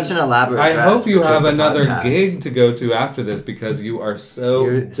such an elaborate. I hope you have another podcast. gig to go to after this because you are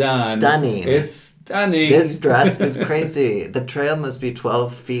You're done. Stunning. It's stunning. This dress is crazy. The trail must be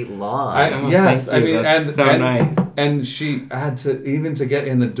 12 feet long. Yes, I mean, That's so nice. And she had to get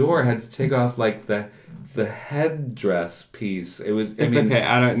in the door, had to take off like the headdress piece. It was. Okay.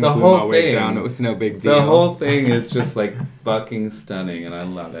 I don't the glue whole my way thing, down. It was no big deal. The whole thing is just like fucking stunning, and I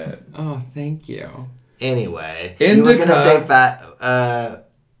love it. Oh, thank you. Anyway, Indica, you were gonna say fat.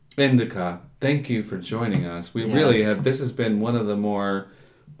 Indica, thank you for joining us. We really have. This has been one of the more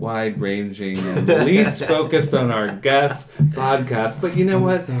wide-ranging and least focused on our guest podcast. But you know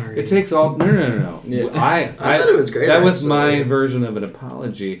what? Sorry. It takes all. No. Yeah. I thought it was great. That was actually. my version of an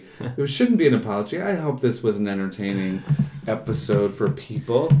apology. It shouldn't be an apology. I hope this was an entertaining episode for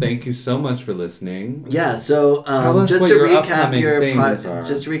people. Thank you so much for listening. Yeah. So Tell us just what to your recap upcoming your things are.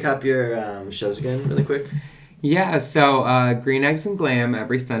 just to recap your shows again, really quick. Yeah, so Green Eggs and Glam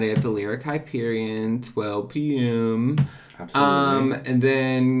every Sunday at the Lyric Hyperion, 12 p.m. Absolutely. And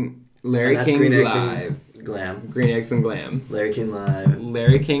then Larry And that's King's Green Eggs Live. and Glam. Green Eggs and Glam. Larry King Live.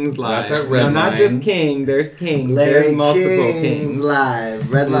 Larry King's Live. That's at Red No, not Line. just King. There's King. Larry There's multiple King's Kings.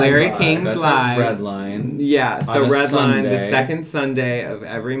 Live. Red Line Larry Bar. King's That's Live. a red line. Yeah, so On a Red Line, the Sunday. second Sunday of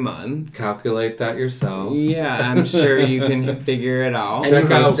every month. Calculate that yourself. Yeah, I'm sure you can figure it out. And you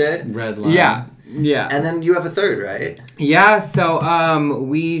Check host out it? Red Line. Yeah. And then you have a third, right? Yeah, so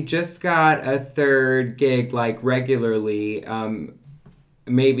we just got a third gig like regularly,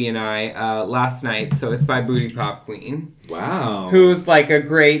 Maybe and I, last night. So it's by Booty Pop Queen. Wow. Who's like a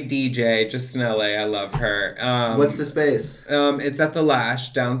great DJ just in LA. I love her. What's the space? It's at the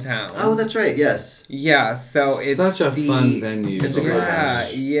Lash downtown. Oh, that's right. Yes. Yeah, so it's such a fun venue. It's a great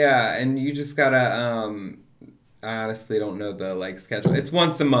venue. Yeah, and you just gotta I honestly don't know the schedule. It's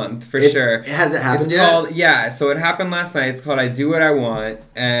once a month for sure. Has it happened it's yet? So it happened last night. It's called I Do What I Want,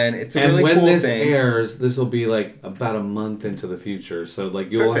 and it's a really when cool this thing. airs, this will be about a month into the future. So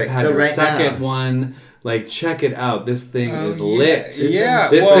you'll Perfect. have had So your right second now. one. Check it out. This thing is This lit. thing This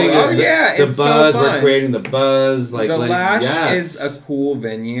is thing lit. is the it's buzz. so We're fun. creating the buzz. The Lash yes. is a cool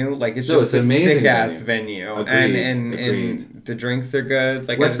venue. It's No, just it's a an amazing sick ass venue. venue. Agreed. And the drinks are good.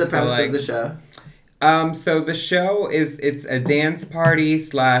 What's the premise of the show? So the show it's a dance party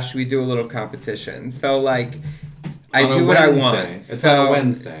 / we do a little competition. So I do what I want. It's on a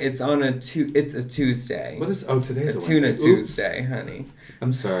Wednesday. It's on it's a Tuesday. What is? Oh, today's a Tuna Wednesday. Tuesday, honey.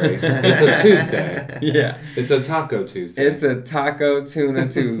 I'm sorry. It's a Tuesday. Yeah. It's a Taco Tuesday. It's a Taco Tuna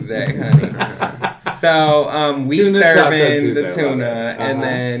Tuesday, honey. So we Tuna Taco serving the Tuesday, I love tuna, it. and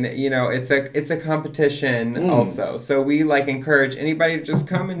then it's a competition also. So we encourage anybody to just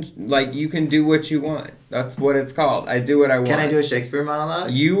come and you can do what you want. That's what it's called. I do what I want. Can I do a Shakespeare monologue?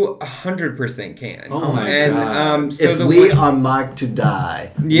 You 100% can. Oh my and, God. So If we are marked to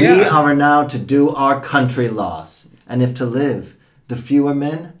die, we Yeah. are now to do our country loss. And if to live, the fewer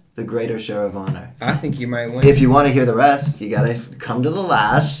men, the greater share of honor. I think you might win. If you want to hear the rest, you gotta come to the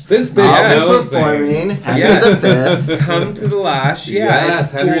Lash. This bitch I'll knows be performing things. Henry Yeah. V. Come to the Lash. Yeah, yes,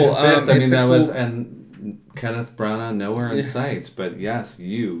 it's Henry cool. V. I mean, it's a that was cool- and Kenneth Branagh nowhere in sight. But yes,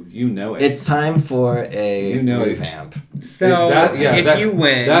 you know it. It's time for a You know it. revamp. So if you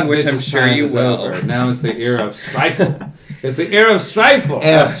win, which I'm bitch's sure time you is will. over. Now it's the era of Strifle. It's the era of Strifle.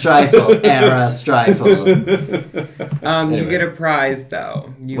 Era Strifle. Era Strifle. You get a prize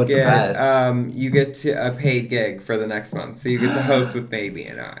though. What's the prize? You get a paid gig for the next month, so you get to host with Baby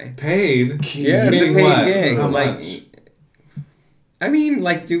and I. Paid? Yeah, it's a Meaning paid what? gig. How much? I mean,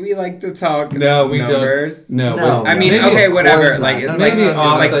 do we like to talk No, we numbers? don't. No. No. I mean, Maybe okay, of whatever. course not. It's Maybe no,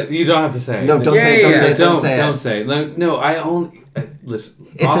 off like the, you don't have to say. No, don't Yeah, say it. Don't yeah, say it. Don't say Don't it. say. No, I only listen.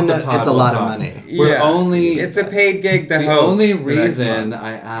 It's off a the pod, it's a we'll lot of talk. money. We're only. It's a paid gig to The host. only the next reason month.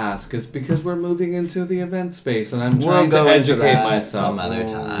 I ask is because we're moving into the event space and I'm We'll trying go to into educate that myself. some other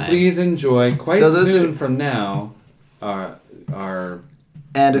time. Please enjoy quite So those soon are- from now our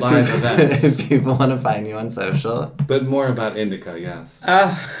And if live people, events. if people want to find you on social, But more about Indica, yes.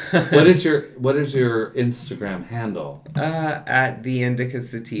 What is your Instagram handle? At the Indica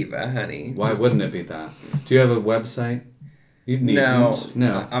Sativa, honey. Why wouldn't it be that? Do you have a website? You needn't.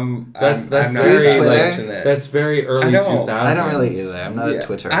 No. That's I'm not very fortunate. that's very early 2000s. I don't really either. I'm not a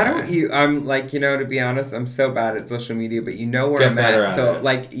Twitterer. I'm like, to be honest, I'm so bad at social media, but you know where Get I'm better at. at So it.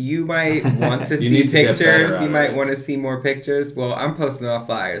 like you might want to You see pictures. You might it. want to see more pictures. Well, I'm posting off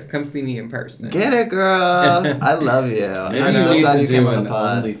flyers. Come see me in person. Get it, girl. I love you. Maybe I'm you so need glad to you do came on an the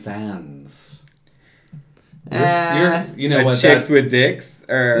pod. OnlyFans. Eh. You know what? Chicks with dicks,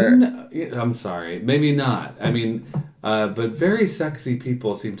 or No, I'm sorry, maybe not. I mean, but very sexy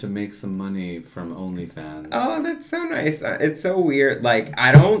people seem to make some money from OnlyFans. oh, that's so nice. It's so weird. Like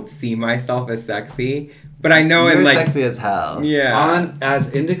I don't see myself as sexy, but I know You're in like sexy as hell. yeah, As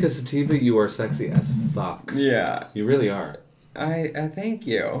Indica Sativa, you are sexy as fuck. yeah. You really are. I thank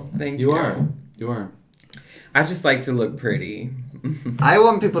you. Thank you. You are. I just like to look pretty. I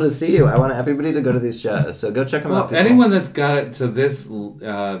want people to see you. I want everybody to go to these shows. So go check them out. Well, People. anyone that's got it to this late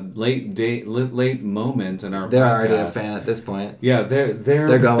moment in our They're podcast, already a fan at this point. Yeah, they're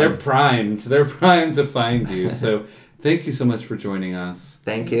going. They're primed. They're primed to find you. So thank you so much for joining us.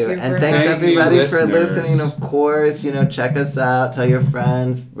 Thank you. Thank you And for thanks having me. everybody Thank for you, listening, listeners. of course. Check us out. Tell your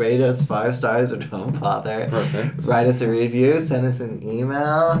friends. Rate us 5 stars or don't bother. Perfect. Write us a review. Send us an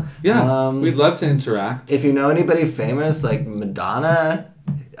email. Yeah, we'd love to interact. If you know anybody famous like Madonna,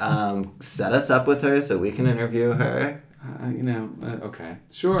 set us up with her so we can interview her. Okay,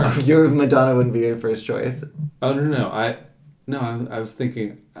 sure. Your Madonna wouldn't be your first choice. Oh no, I was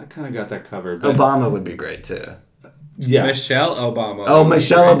thinking I kind of got that covered. But Obama would be great too. yes. Michelle Obama. Oh,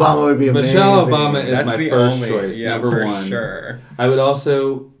 Michelle Obama would be amazing. Michelle Obama is That's my the first only- choice, yeah, number for one. Sure. I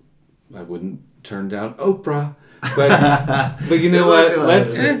wouldn't turn down Oprah, but you know what?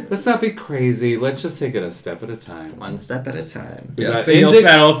 Let's not be crazy. Let's just take it a step at a time. One step at a time. We Yeah, got so you'll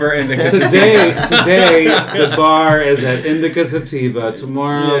settle for Indica. Today, the bar is at Indica Sativa.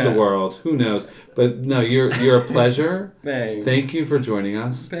 Tomorrow, Yeah. the world. Who knows? But no, you're a pleasure. Thanks. Thank you for joining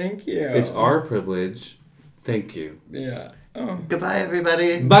us. Thank you. It's our privilege. Thank you. Yeah. Oh. Goodbye,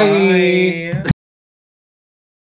 everybody. Bye. Bye.